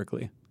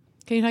historically.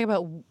 Can you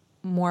talk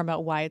more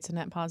about why it's a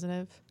net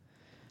positive?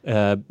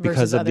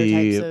 Because of other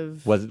the types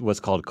of... what's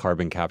called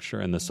carbon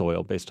capture in the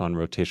soil based on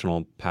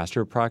rotational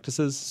pasture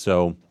practices.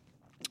 So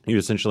you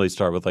essentially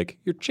start with like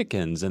your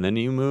chickens, and then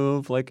you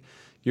move like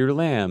your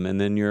lamb,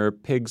 and then your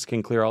pigs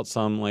can clear out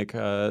some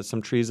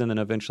trees, and then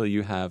eventually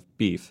you have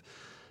beef.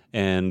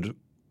 And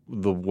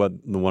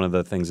one of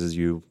the things is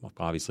you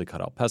obviously cut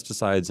out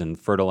pesticides and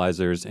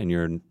fertilizers, and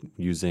you're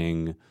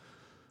using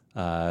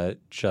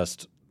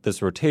just this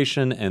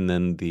rotation and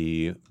then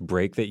the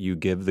break that you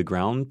give the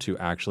ground to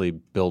actually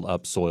build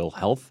up soil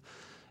health.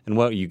 And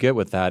what you get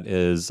with that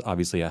is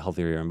obviously a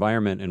healthier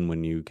environment. And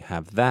when you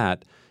have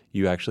that,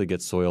 you actually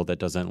get soil that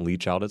doesn't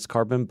leach out its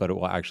carbon, but it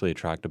will actually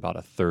attract about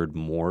a third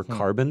more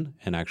carbon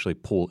and actually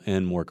pull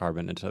in more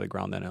carbon into the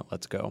ground than it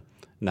lets go.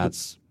 And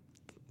that's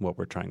what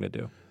we're trying to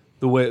do.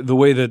 The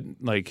way that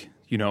like,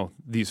 you know,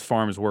 these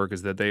farms work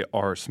is that they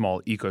are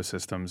small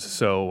ecosystems.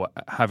 So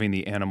having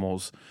the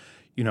animals,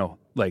 you know,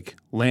 like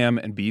lamb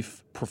and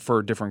beef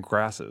prefer different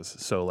grasses.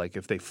 So like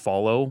if they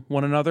follow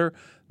one another,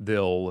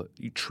 they'll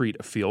treat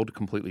a field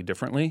completely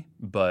differently.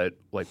 But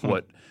like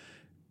what,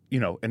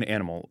 you know, an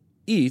animal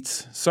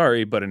eats,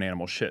 but an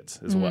animal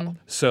shits as well.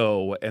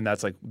 So, and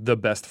that's like the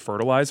best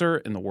fertilizer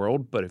in the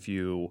world. But if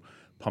you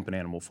pump an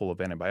animal full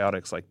of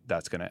antibiotics, like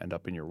that's going to end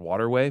up in your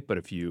waterway. But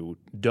if you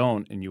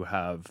don't and you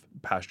have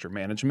pasture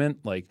management,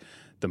 like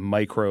the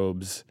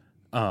microbes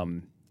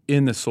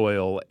in the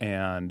soil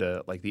and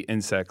like the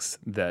insects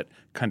that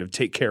kind of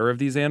take care of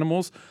these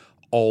animals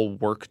all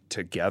work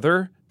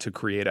together to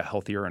create a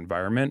healthier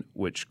environment,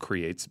 which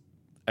creates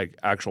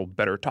actual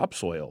better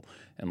topsoil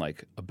and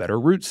like a better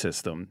root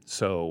system.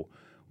 So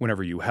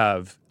whenever you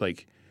have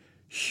like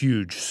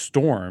huge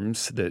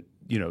storms that,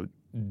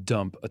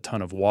 dump a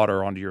ton of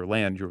water onto your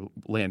land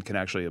can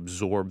actually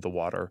absorb the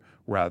water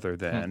rather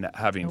than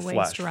having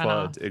flash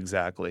floods.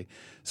 Exactly.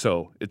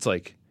 So it's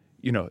like,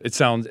 it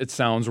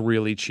sounds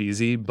really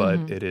cheesy,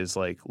 but it is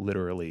like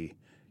literally,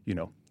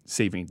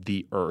 saving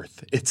the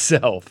earth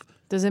itself.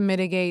 Does it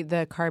mitigate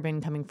the carbon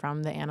coming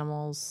from the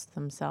animals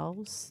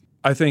themselves?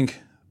 I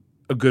think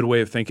a good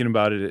way of thinking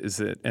about it is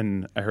that,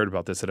 and I heard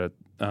about this at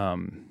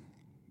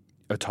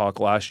a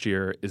talk last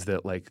year, is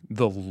that like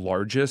the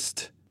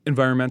largest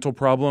environmental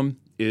problem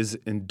is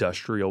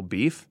industrial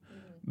beef,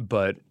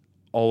 but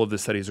all of the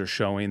studies are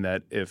showing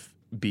that if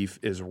beef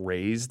is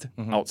raised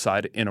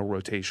outside in a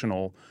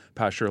rotational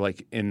pasture,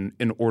 like in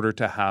order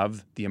to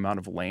have the amount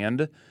of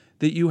land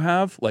that you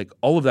have, like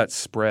all of that's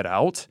spread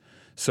out.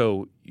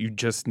 So you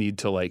just need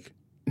to like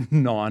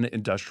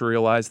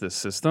non-industrialize this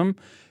system.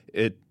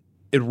 It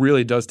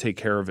really does take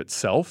care of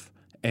itself,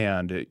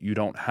 and you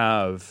don't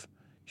have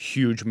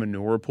huge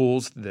manure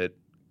pools that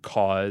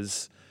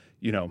cause,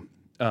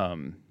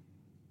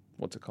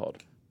 what's it called?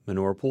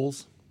 Manure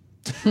pools?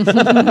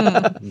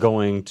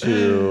 Going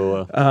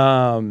to...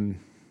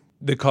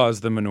 That cause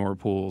the manure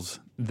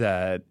pools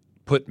that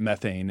put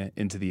methane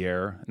into the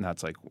air, and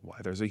that's like why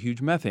there's a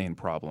huge methane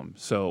problem.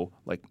 So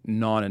like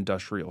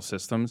non-industrial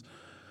systems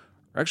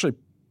are actually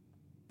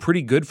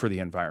pretty good for the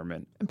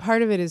environment. And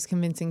part of it is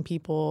convincing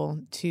people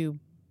to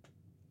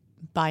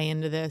buy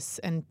into this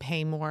and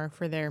pay more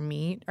for their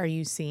meat. Are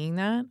you seeing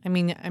that? I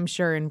mean, I'm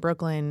sure in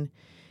Brooklyn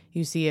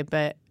you see it,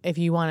 but if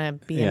you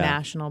want to be a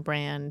national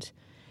brand,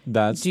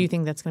 do you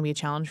think that's going to be a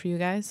challenge for you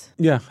guys?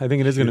 Yeah, I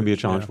think it is going to be a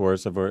challenge for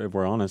us if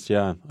we're honest.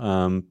 Yeah,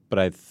 but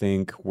I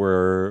think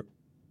we're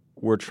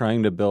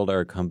trying to build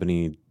our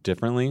company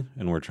differently,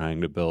 and we're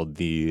trying to build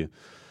the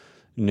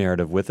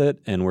narrative with it,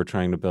 and we're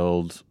trying to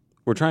build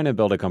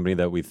a company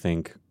that we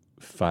think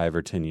 5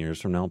 or 10 years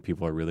from now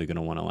people are really going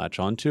to want to latch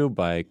onto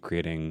by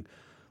creating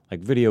like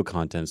video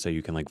content, so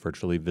you can like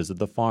virtually visit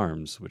the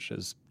farms, which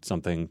is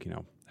something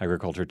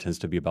agriculture tends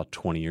to be about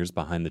 20 years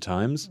behind the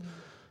times.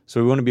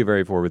 So we want to be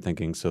very forward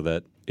thinking, so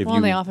that they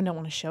often don't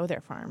want to show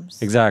their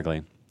farms.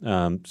 Exactly.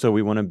 So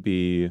we want to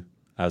be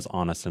as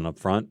honest and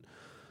upfront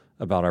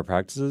about our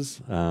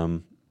practices,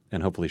 and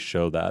hopefully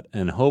show that.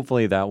 And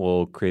hopefully that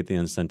will create the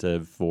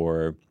incentive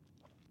for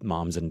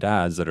moms and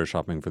dads that are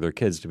shopping for their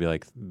kids to be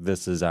like,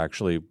 this is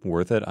actually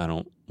worth it. I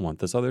don't want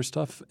this other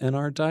stuff in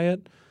our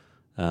diet.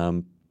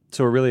 So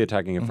we're really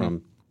attacking it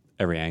from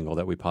every angle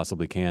that we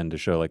possibly can to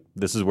show like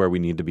this is where we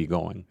need to be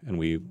going, and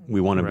we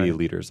want to be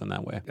leaders in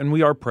that way. And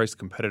we are priced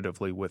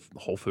competitively with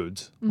Whole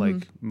Foods.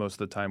 Like most of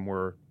the time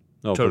we're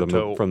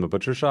from the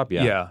butcher shop,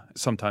 yeah,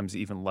 sometimes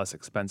even less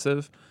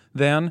expensive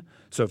than.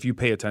 So if you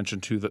pay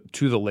attention to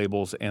the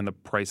labels and the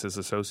prices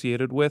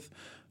associated with,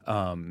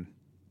 all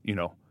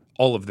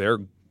of their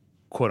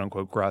quote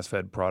unquote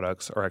grass-fed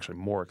products are actually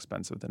more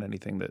expensive than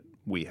anything that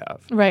we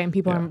have. Right, and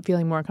people are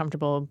feeling more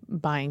comfortable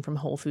buying from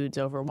Whole Foods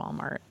over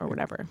Walmart or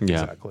whatever.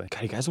 Yeah, exactly.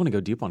 God, you guys want to go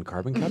deep on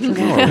carbon capture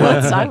now?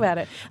 Let's talk about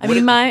it. I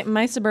mean,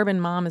 my suburban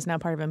mom is now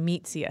part of a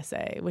meat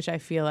CSA, which I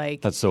feel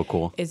like that's so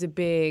cool. Is a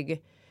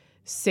big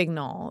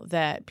signal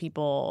that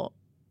people,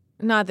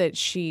 not that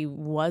she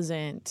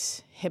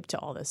wasn't hip to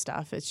all this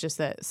stuff, it's just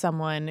that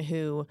someone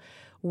who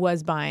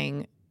was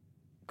buying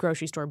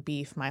grocery store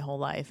beef my whole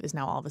life is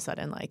now all of a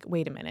sudden like,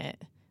 wait a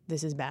minute,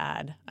 this is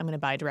bad. I'm going to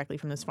buy directly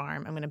from this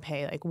farm. I'm going to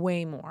pay like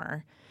way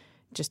more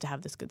just to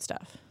have this good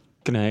stuff.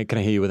 Can I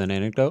hit you with an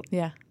anecdote?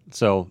 Yeah.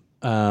 So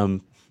I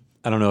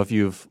don't know if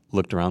you've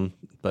looked around,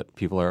 but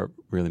people are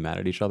really mad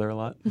at each other a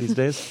lot these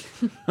days.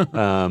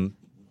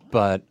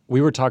 But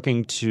we were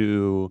talking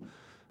to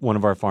one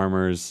of our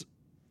farmers,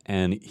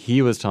 and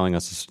he was telling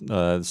us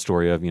a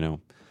story of,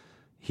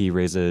 he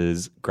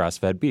raises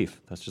grass-fed beef.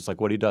 That's just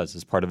like what he does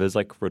as part of his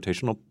like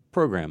rotational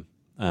program.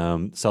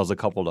 Sells a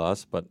couple to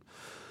us, but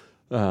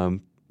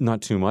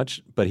not too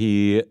much. But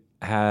he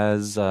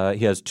has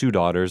 2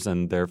 daughters,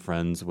 and they're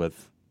friends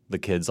with the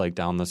kids like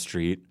down the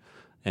street.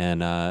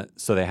 And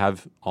so they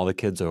have all the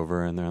kids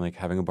over, and they're like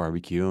having a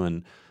barbecue,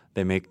 and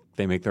they make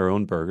their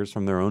own burgers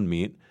from their own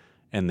meat,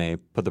 and they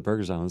put the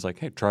burgers on. It's like,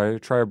 hey, try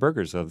our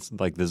burgers. So it's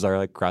like, this is our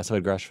like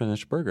grass-fed,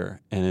 grass-finished burger.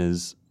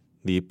 And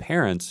the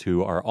parents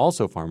who are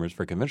also farmers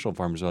for conventional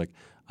farmers are like,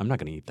 I'm not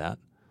going to eat that.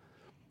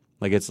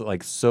 Like it's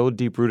like so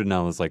deep rooted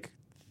now. It's like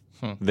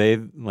they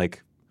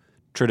like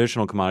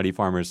traditional commodity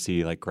farmers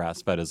see like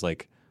grass-fed as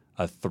like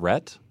a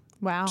threat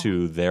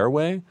to their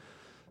way.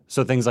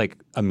 So things like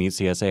a meat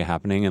CSA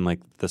happening in like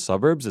the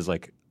suburbs is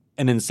like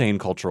an insane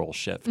cultural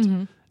shift.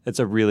 It's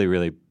a really,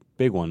 really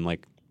big one.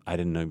 Like I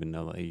didn't even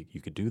know that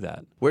you could do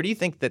that. Where do you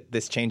think that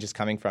this change is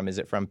coming from? Is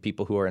it from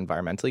people who are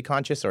environmentally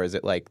conscious, or is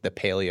it like the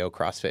paleo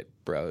CrossFit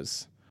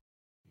bros?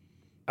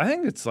 I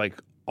think it's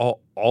like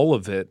all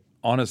of it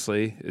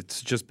honestly,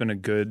 it's just been a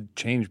good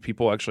change.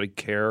 People actually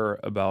care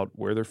about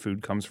where their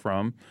food comes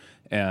from.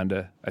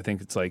 And I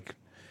think it's like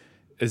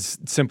as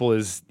simple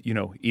as,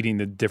 eating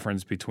the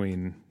difference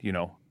between,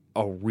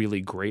 a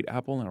really great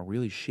apple and a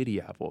really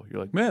shitty apple. You're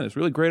like, man, this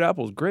really great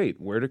apple is great.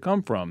 Where'd it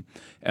come from?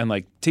 And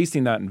like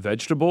tasting that in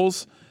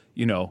vegetables,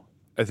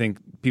 I think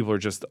people are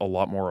just a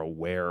lot more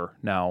aware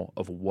now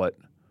of what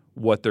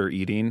they're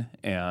eating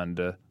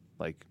and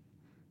like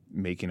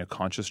making a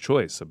conscious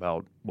choice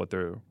about what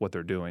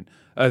they're doing.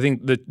 I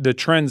think the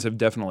trends have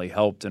definitely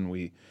helped, and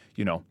we,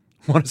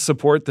 want to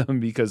support them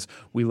because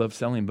we love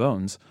selling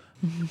bones.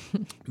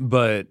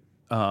 But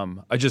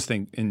I just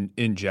think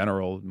in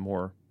general,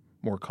 more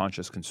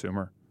conscious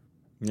consumer.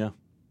 Yeah.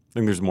 I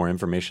think there's more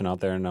information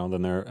out there now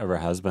than there ever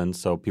has been,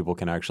 so people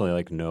can actually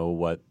like know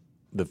what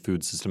the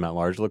food system at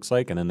large looks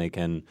like, and then they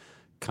can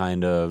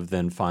kind of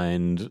then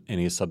find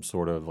any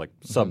sort of like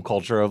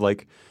subculture of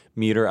like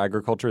meat or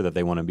agriculture that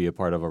they want to be a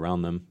part of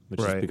around them, which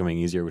is becoming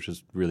easier, which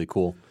is really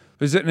cool.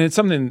 And it's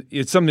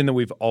something that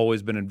we've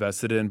always been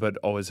invested in, but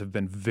always have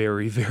been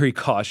very, very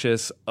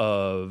cautious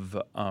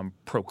of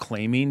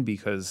proclaiming,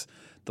 because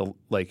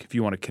if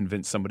you want to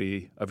convince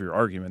somebody of your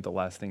argument, the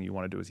last thing you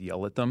want to do is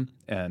yell at them.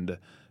 And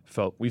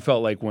we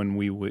felt like when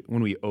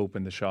we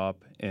opened the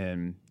shop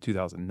in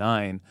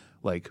 2009,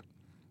 like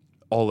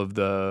all of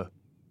the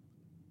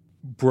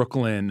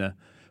Brooklyn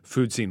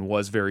food scene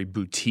was very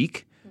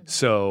boutique.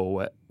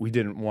 So we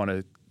didn't want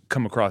to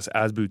come across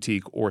as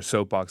boutique or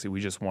soapboxy. We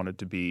just wanted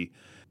to be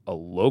a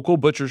local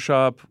butcher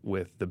shop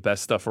with the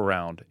best stuff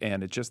around.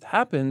 And it just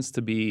happens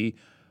to be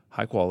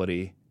high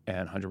quality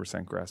and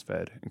 100%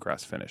 grass-fed and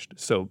grass-finished.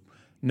 So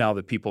now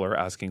that people are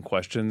asking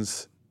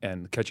questions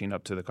and catching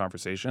up to the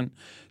conversation,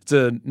 it's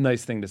a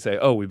nice thing to say,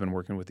 oh, we've been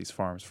working with these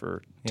farms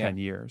for 10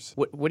 years.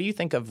 What do you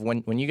think of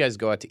when you guys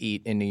go out to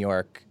eat in New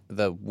York,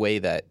 the way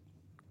that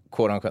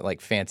quote-unquote like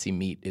fancy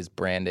meat is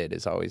branded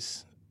is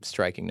always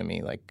striking to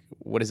me. Like,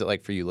 what is it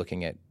like for you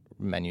looking at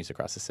menus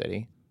across the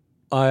city?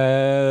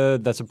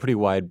 That's a pretty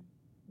wide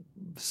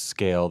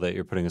scale that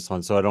you're putting us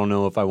on. So I don't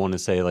know if I want to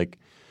say like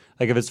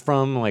if it's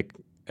from like,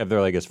 if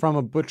they're like, it's from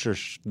a butcher,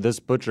 this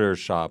butcher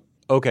shop,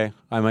 okay,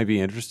 I might be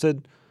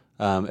interested.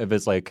 If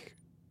it's like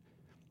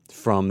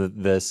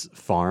from this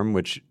farm,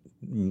 which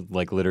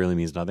like literally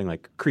means nothing.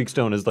 Like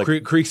Creekstone is like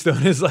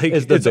Creekstone is like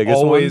it's the biggest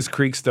always one.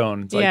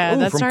 Creekstone. It's yeah, like,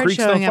 that from started Creekstone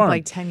showing Farm. up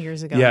like 10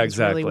 years ago. Yeah, It's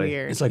exactly. really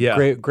weird. It's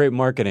like great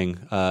marketing.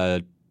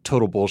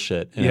 Total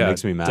bullshit, and it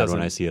makes me mad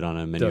when I see it on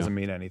a menu. Doesn't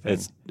mean anything.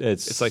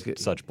 It's like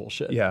such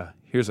bullshit. Yeah,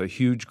 here's a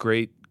huge,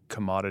 great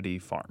commodity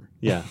farm.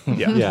 Yeah,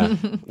 yeah.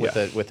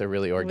 with a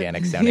really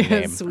organic sounding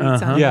name. Sweet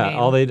sounding name.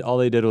 All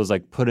they did was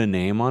like put a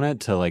name on it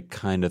to like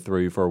kind of throw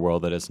you for a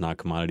world that it's not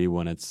commodity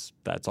when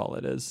that's all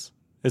it is.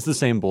 It's the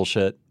same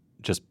bullshit,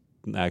 just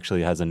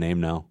actually has a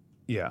name now.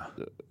 Yeah,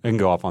 I can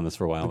go off on this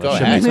for a while.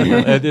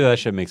 That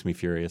shit makes me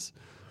furious.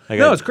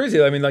 It's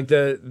crazy. I mean, like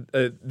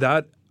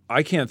that.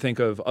 I can't think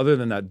of, other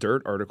than that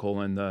Dirt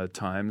article in the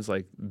Times,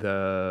 like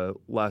the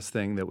last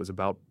thing that was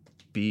about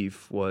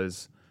beef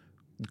was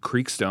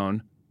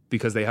Creekstone,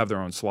 because they have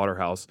their own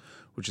slaughterhouse,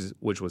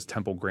 which was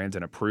Temple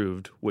Grandin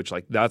approved, which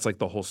like that's like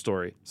the whole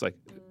story. It's like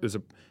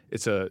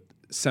it's a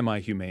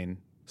semi-humane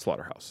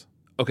slaughterhouse.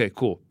 Okay,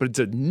 cool, but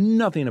it's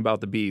nothing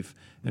about the beef.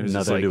 It was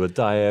nothing to do with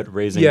diet,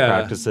 raising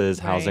practices,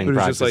 housing but it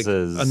was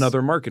practices. Just like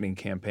another marketing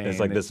campaign.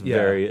 It's like this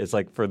it's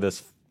like for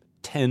this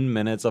 10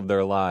 minutes of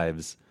their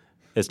lives,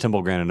 is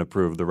Temple Grandin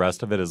approved. The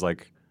rest of it is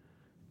like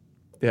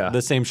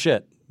the same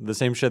shit. The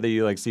same shit that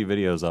you like see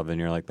videos of, and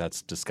you're like,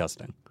 that's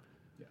disgusting.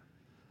 Yeah.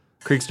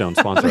 Creekstone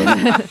sponsor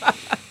us.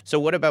 So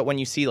what about when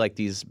you see like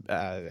these,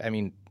 I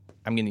mean,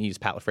 I'm going to use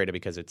Palafreda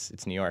because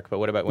it's New York, but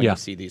what about when you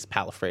see these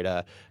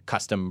Palafreda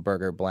custom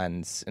burger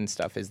blends and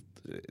stuff? Is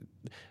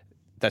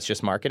that's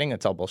just marketing?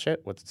 That's all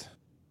bullshit? What's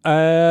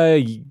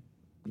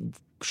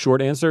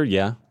short answer,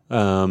 yeah.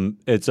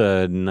 It's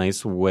a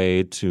nice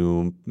way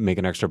to make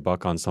an extra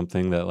buck on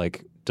something that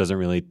like doesn't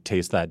really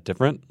taste that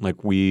different.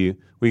 Like we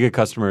get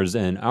customers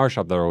in our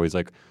shop that are always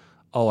like,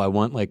 oh, I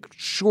want like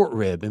short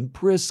rib and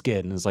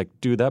brisket. And it's like,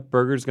 dude, that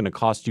burger's going to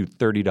cost you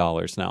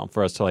 $30 now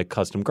for us to like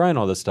custom grind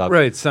all this stuff.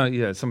 Right. So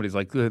yeah, somebody's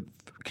like, can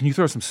you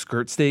throw some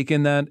skirt steak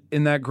in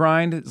that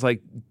grind? It's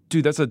like,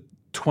 dude, that's a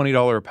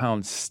 $20 a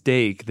pound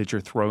steak that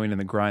you're throwing in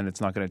the grind that's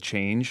not going to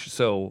change.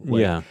 So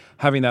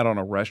having that on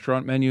a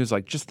restaurant menu is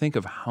like, just think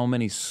of how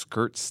many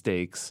skirt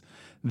steaks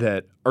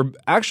that are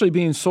actually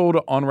being sold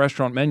on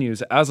restaurant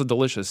menus as a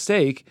delicious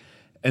steak.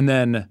 And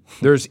then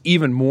there's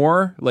even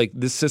more. Like,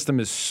 this system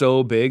is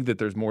so big that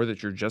there's more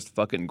that you're just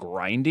fucking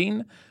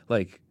grinding.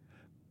 Like,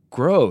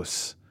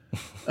 gross.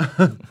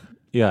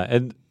 Yeah.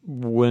 And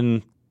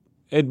when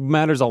it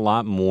matters a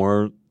lot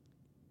more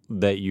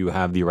that you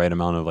have the right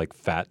amount of like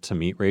fat to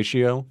lean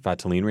ratio,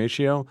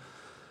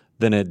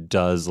 than it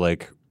does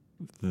like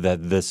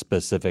that this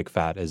specific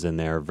fat is in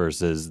there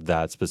versus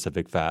that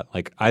specific fat.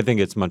 Like, I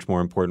think it's much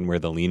more important where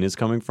the lean is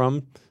coming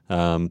from.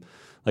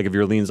 Like if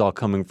your lean's all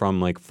coming from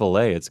like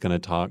filet, it's going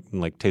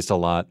to taste a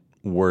lot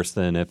worse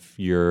than if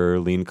your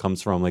lean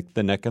comes from like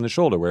the neck and the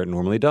shoulder where it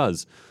normally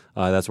does.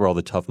 That's where all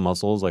the tough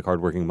muscles, like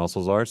hardworking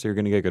muscles are. So you're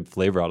going to get good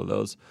flavor out of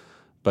those.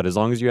 But as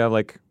long as you have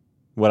like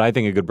what I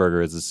think a good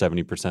burger is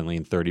 70%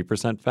 lean,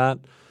 30% fat.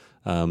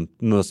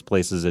 Most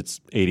places it's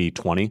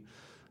 80-20.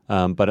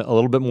 But a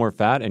little bit more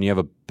fat, and you have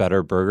a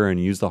better burger, and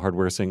use the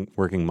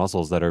hard-working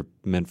muscles that are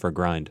meant for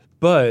grind.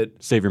 But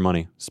Save your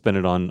money. Spend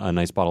it on a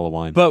nice bottle of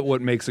wine. But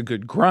what makes a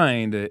good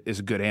grind is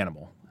a good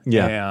animal.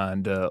 Yeah.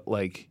 And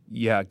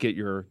get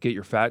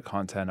your fat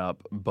content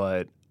up,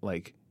 but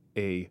like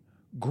a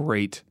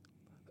great,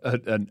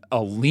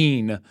 a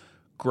lean,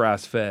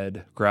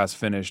 grass-fed,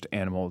 grass-finished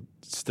animal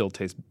still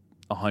tastes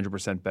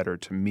 100% better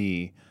to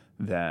me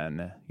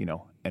than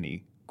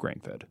any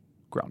grain-fed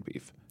ground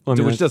beef. Well,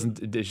 I mean,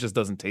 it just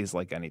doesn't taste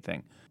like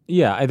anything.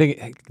 Yeah, I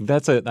think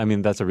that's a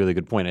really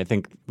good point. I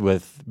think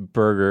with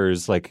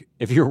burgers, like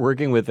if you're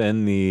working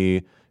within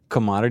the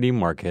commodity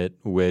market,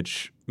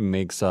 which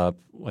makes up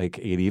like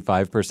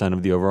 85%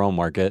 of the overall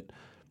market,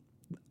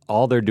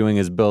 all they're doing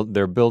is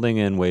they're building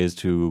in ways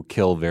to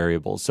kill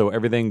variables. So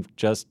everything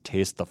just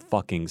tastes the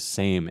fucking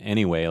same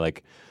anyway.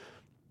 Like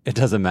it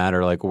doesn't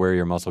matter like where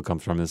your muscle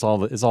comes from. It's all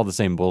the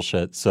same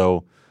bullshit.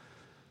 So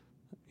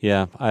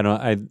yeah,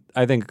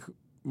 I think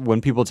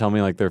when people tell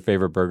me like their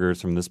favorite burgers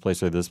from this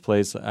place or this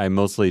place, I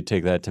mostly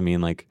take that to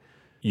mean like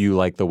you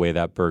like the way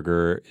that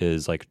burger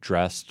is like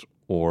dressed,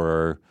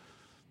 or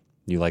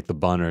you like the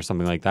bun or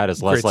something like that.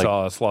 It's less Great like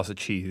sauce, lots of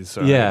cheese.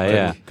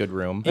 Good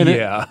room.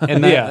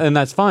 and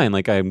that's fine.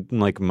 Like I'm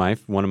like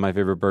one of my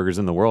favorite burgers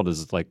in the world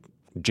is like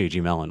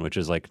JG Melon, which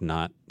is like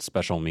not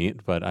special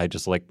meat, but I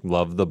just like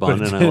love the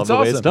bun and I love the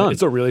way it's done.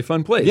 It's a really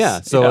fun place.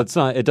 Yeah, so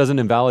it doesn't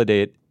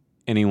invalidate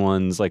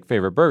anyone's like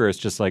favorite burger. It's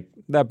just like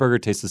that burger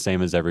tastes the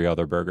same as every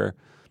other burger.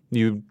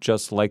 You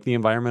just like the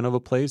environment of a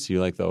place. You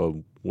like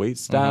the wait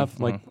staff,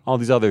 like all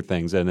these other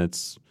things, and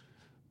it's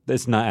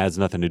not has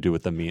nothing to do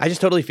with the meat. I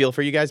just totally feel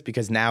for you guys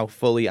because now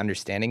fully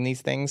understanding these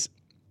things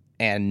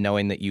and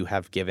knowing that you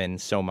have given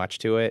so much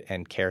to it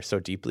and care so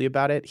deeply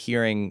about it,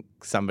 hearing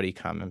somebody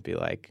come and be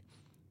like,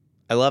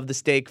 I love the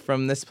steak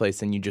from this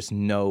place, and you just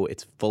know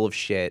it's full of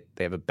shit.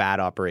 They have a bad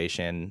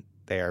operation.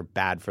 They are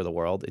bad for the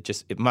world.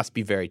 It must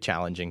be very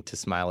challenging to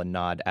smile and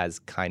nod as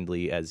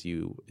kindly as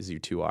you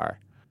two are.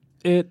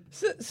 It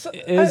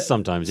is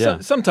sometimes, yeah.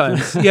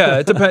 Sometimes,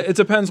 yeah. It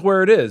depends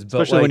where it is. But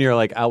especially when you're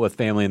like out with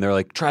family and they're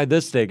like, try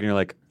this steak, and you're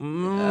like,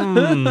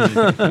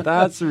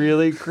 that's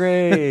really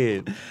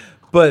great.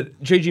 But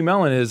JG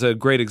Melon is a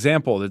great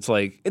example. That's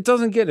like, it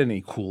doesn't get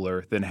any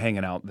cooler than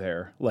hanging out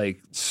there.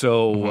 Like,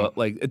 so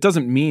like it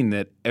doesn't mean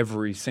that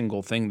every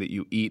single thing that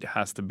you eat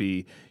has to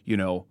be,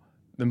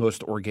 the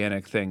most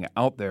organic thing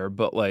out there.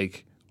 But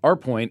like our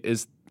point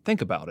is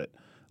think about it.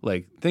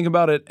 Like think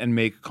about it and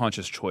make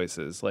conscious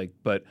choices. Like,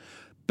 but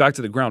back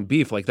to the ground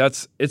beef, like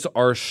it's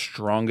our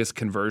strongest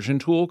conversion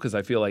tool, because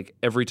I feel like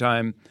every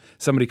time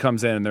somebody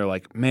comes in and they're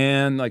like,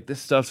 man, like this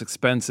stuff's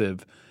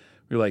expensive.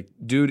 You're like,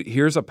 dude,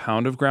 here's a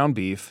pound of ground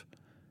beef.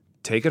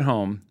 Take it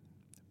home,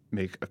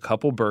 make a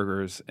couple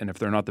burgers, and if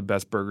they're not the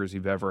best burgers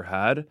you've ever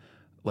had,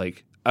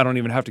 like I don't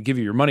even have to give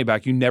you your money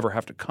back. You never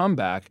have to come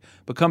back,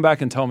 but come back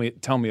and tell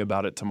me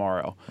about it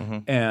tomorrow.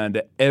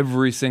 And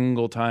every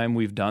single time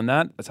we've done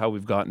that, that's how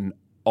we've gotten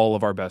all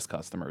of our best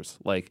customers.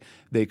 Like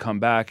they come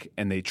back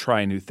and they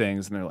try new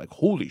things and they're like,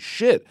 holy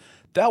shit,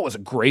 that was a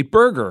great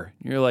burger.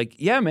 And you're like,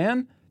 yeah,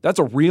 man, that's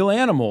a real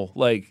animal.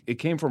 Like it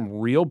came from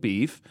real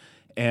beef,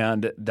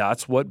 and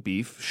that's what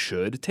beef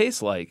should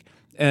taste like.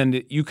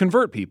 And you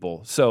convert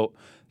people. So,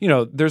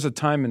 there's a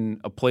time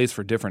and a place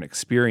for different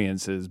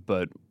experiences,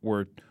 but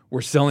we're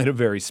selling a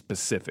very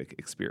specific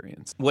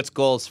experience. What's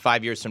goals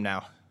 5 years from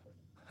now?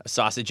 A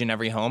sausage in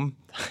every home?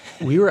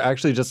 We were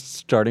actually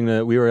talking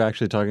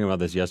about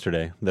this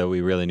yesterday, that we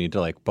really need to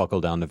like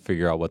buckle down to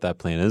figure out what that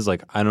plan is.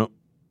 Like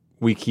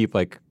we keep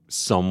like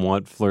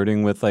somewhat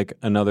flirting with like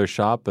another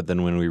shop, but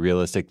then when we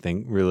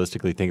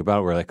realistically think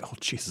about it, we're like, oh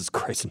Jesus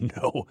Christ,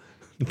 no.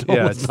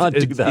 Let's not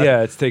do that.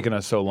 Yeah, it's taken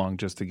us so long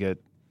just to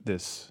get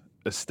this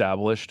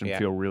established and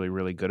feel really,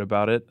 really good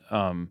about it.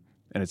 And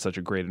it's such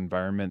a great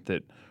environment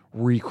that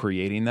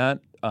recreating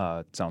that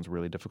sounds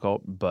really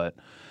difficult. But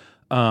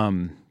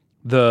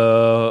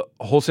the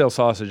wholesale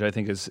sausage, I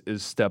think, is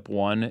step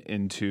one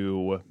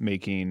into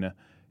making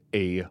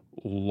a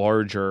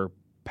larger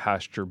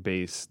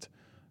pasture-based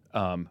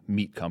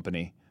meat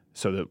company,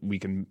 so that we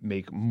can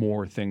make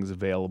more things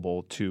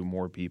available to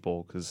more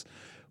people. Because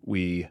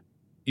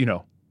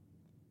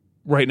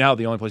right now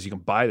the only place you can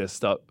buy this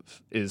stuff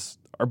is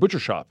our butcher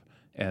shop.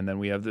 And then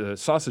we have the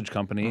sausage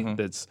company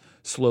that's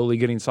slowly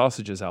getting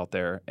sausages out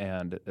there,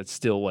 and it's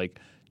still like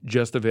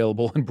just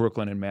available in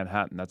Brooklyn and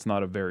Manhattan. That's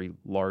not a very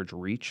large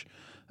reach,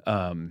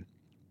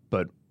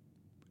 but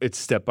it's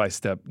step by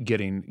step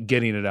getting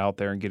it out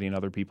there and getting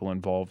other people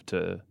involved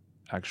to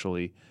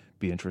actually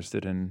be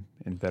interested in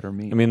better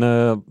meat. I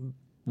mean,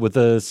 with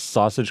the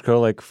Sausage Co.,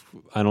 like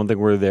I don't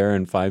think we're there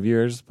in 5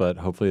 years, but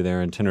hopefully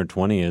there in 10 or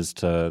 20 is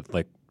to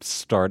like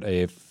start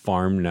a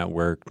farm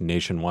network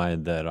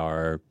nationwide that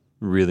are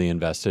really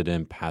invested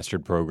in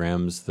pastured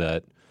programs,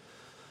 that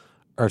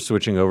are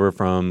switching over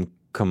from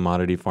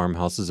commodity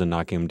farmhouses and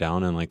knocking them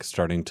down and like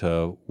starting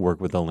to work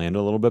with the land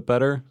a little bit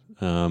better.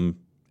 And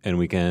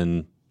we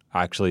can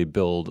actually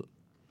build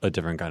a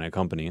different kind of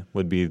company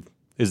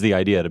is the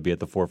idea to be at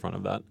the forefront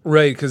of that.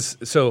 Right. Because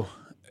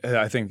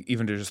I think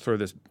even to just throw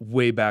this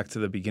way back to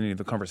the beginning of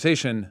the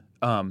conversation,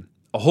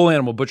 a whole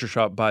animal butcher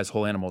shop buys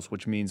whole animals,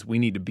 which means we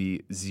need to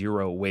be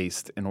zero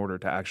waste in order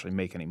to actually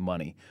make any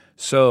money.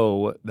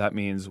 So that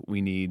means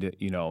we need,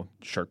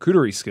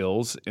 charcuterie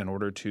skills in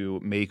order to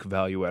make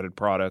value-added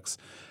products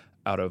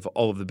out of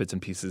all of the bits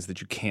and pieces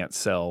that you can't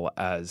sell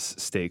as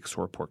steaks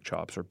or pork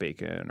chops or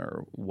bacon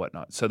or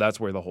whatnot. So that's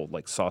where the whole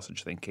like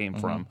sausage thing came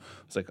from.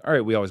 It's like, all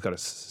right, we always got to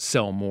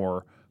sell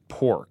more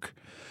pork.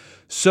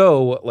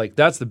 So like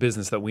that's the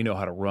business that we know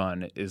how to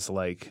run is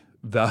like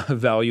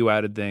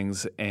value-added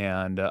things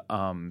and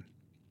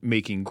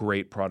making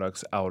great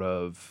products out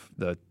of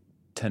the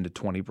 10 to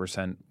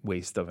 20%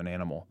 waste of an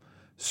animal.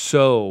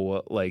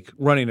 So like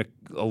running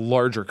a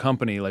larger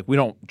company, like we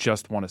don't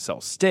just want to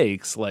sell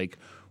steaks, like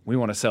we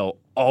want to sell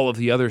all of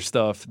the other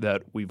stuff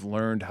that we've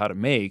learned how to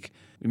make.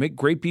 We make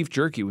great beef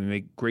jerky. We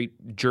make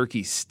great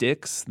jerky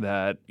sticks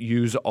that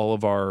use all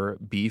of our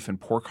beef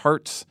and pork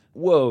hearts.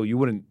 Whoa, you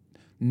wouldn't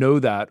know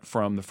that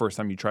from the first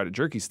time you tried a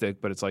jerky stick,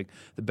 but it's like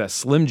the best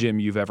Slim Jim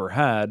you've ever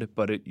had,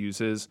 but it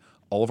uses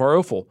all of our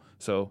offal.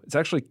 So it's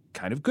actually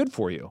kind of good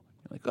for you.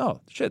 You're like,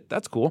 oh, shit,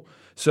 that's cool.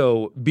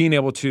 So being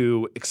able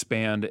to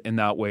expand in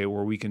that way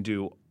where we can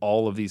do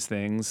all of these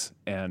things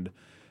and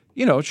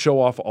show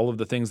off all of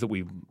the things that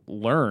we've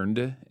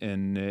learned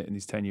in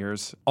these 10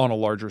 years on a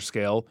larger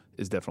scale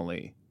is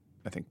definitely,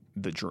 I think,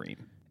 the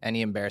dream.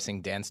 Any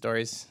embarrassing dance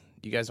stories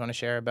you guys want to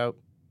share about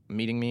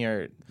meeting me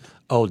or?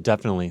 Oh,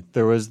 definitely.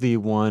 There was the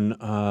one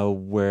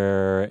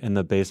where in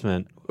the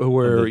basement.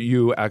 Where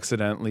you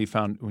accidentally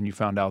when you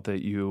found out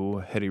that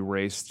you had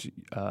erased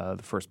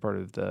the first part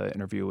of the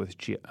interview with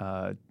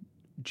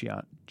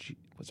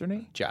what's her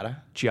name?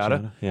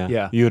 Giada?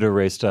 Yeah. You had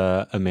erased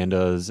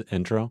Amanda's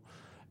intro.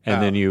 And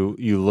then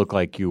you look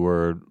like you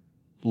were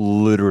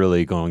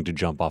literally going to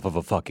jump off of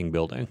a fucking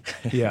building.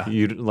 Yeah.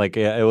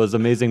 It was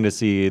amazing to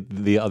see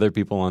the other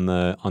people on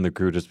the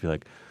crew just be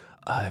like,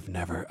 I've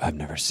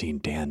never seen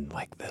Dan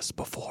like this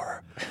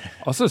before.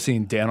 Also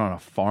seeing Dan on a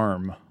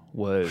farm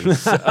was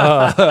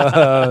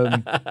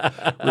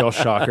real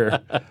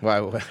shocker. Why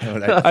would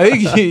I? I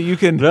think you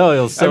can. No, it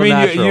was so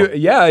natural.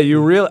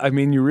 You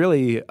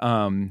really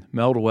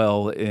meld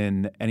well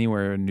in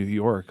anywhere in New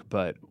York,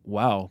 but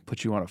wow,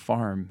 put you on a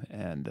farm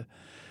and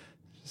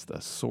just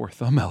a sore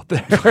thumb out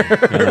there.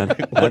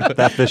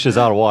 That fish is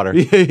out of water.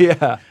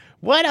 Yeah.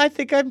 What? I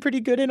think I'm pretty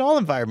good in all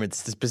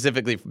environments,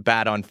 specifically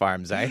bad on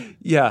farms, eh?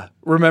 Yeah.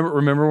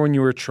 Remember when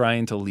you were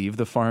trying to leave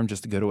the farm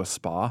just to go to a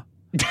spa?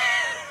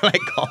 I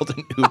called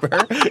an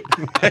Uber.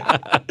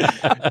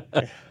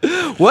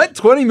 What?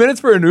 20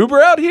 minutes for an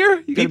Uber out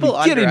here? You People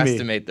gotta be kidding me.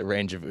 underestimate the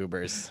range of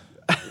Ubers.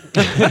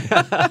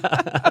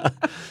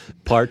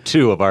 Part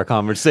 2 of our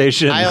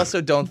conversation. I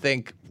also don't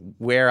think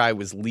where I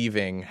was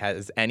leaving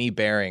has any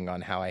bearing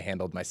on how I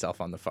handled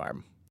myself on the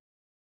farm.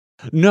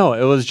 No,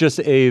 it was just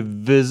a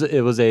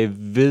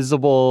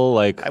visible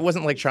like. I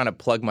wasn't like trying to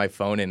plug my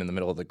phone in the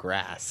middle of the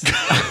grass.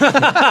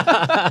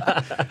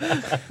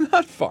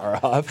 Not far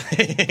off.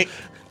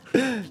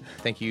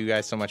 Thank you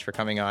guys so much for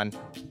coming on.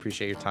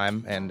 Appreciate your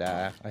time, and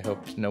I hope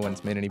no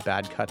one's made any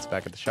bad cuts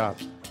back at the shop.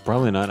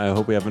 Probably not. I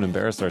hope we haven't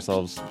embarrassed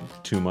ourselves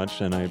too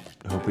much, and I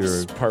hope we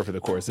were par for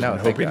the course. No, I'm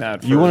hoping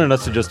that. You wanted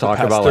us to just talk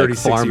about like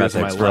farm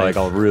ethics for like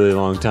a really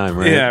long time,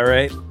 right? Yeah,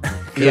 right.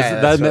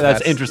 Yeah,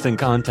 that's interesting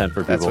content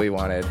for people. That's what we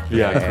wanted.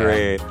 Yeah,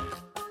 great.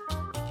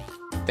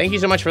 Thank you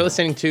so much for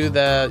listening to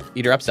the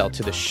Eater Upsell,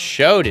 to the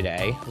show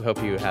today. We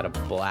hope you had a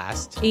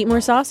blast. Eat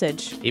more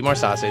sausage. Eat more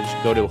sausage.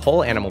 Go to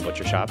Whole Animal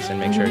Butcher Shops and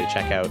make sure to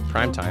check out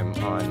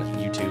Primetime on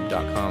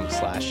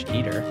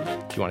youtube.com/eater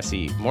if you want to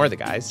see more of the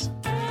guys.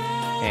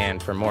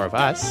 And for more of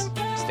us,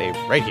 stay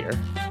right here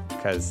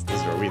because this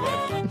is where we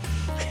live.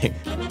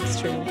 It's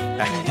true.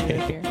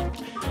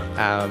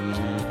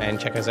 And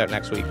check us out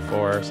next week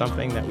for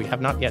something that we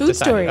have not yet Food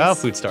decided. stories. Oh,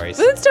 food stories.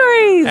 Food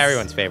stories.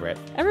 Everyone's favorite.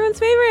 Everyone's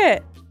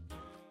favorite.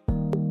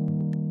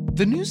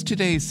 The news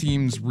today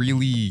seems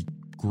really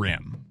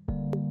grim,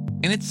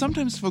 and it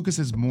sometimes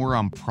focuses more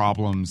on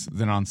problems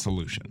than on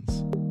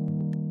solutions.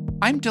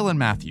 I'm Dylan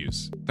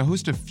Matthews, the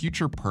host of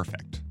Future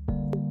Perfect,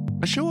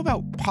 a show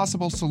about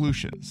possible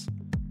solutions.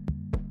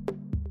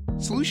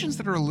 Solutions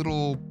that are a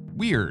little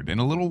weird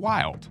and a little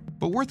wild,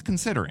 but worth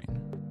considering.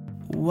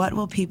 What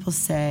will people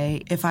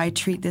say if I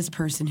treat this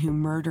person who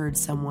murdered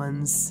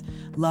someone's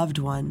loved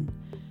one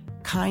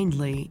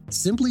kindly?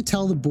 Simply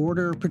tell the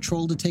Border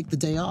Patrol to take the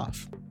day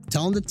off.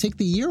 Tell them to take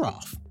the year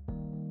off.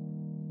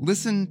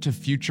 Listen to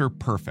Future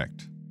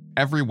Perfect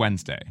every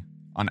Wednesday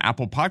on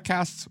Apple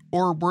Podcasts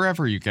or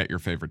wherever you get your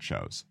favorite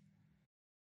shows.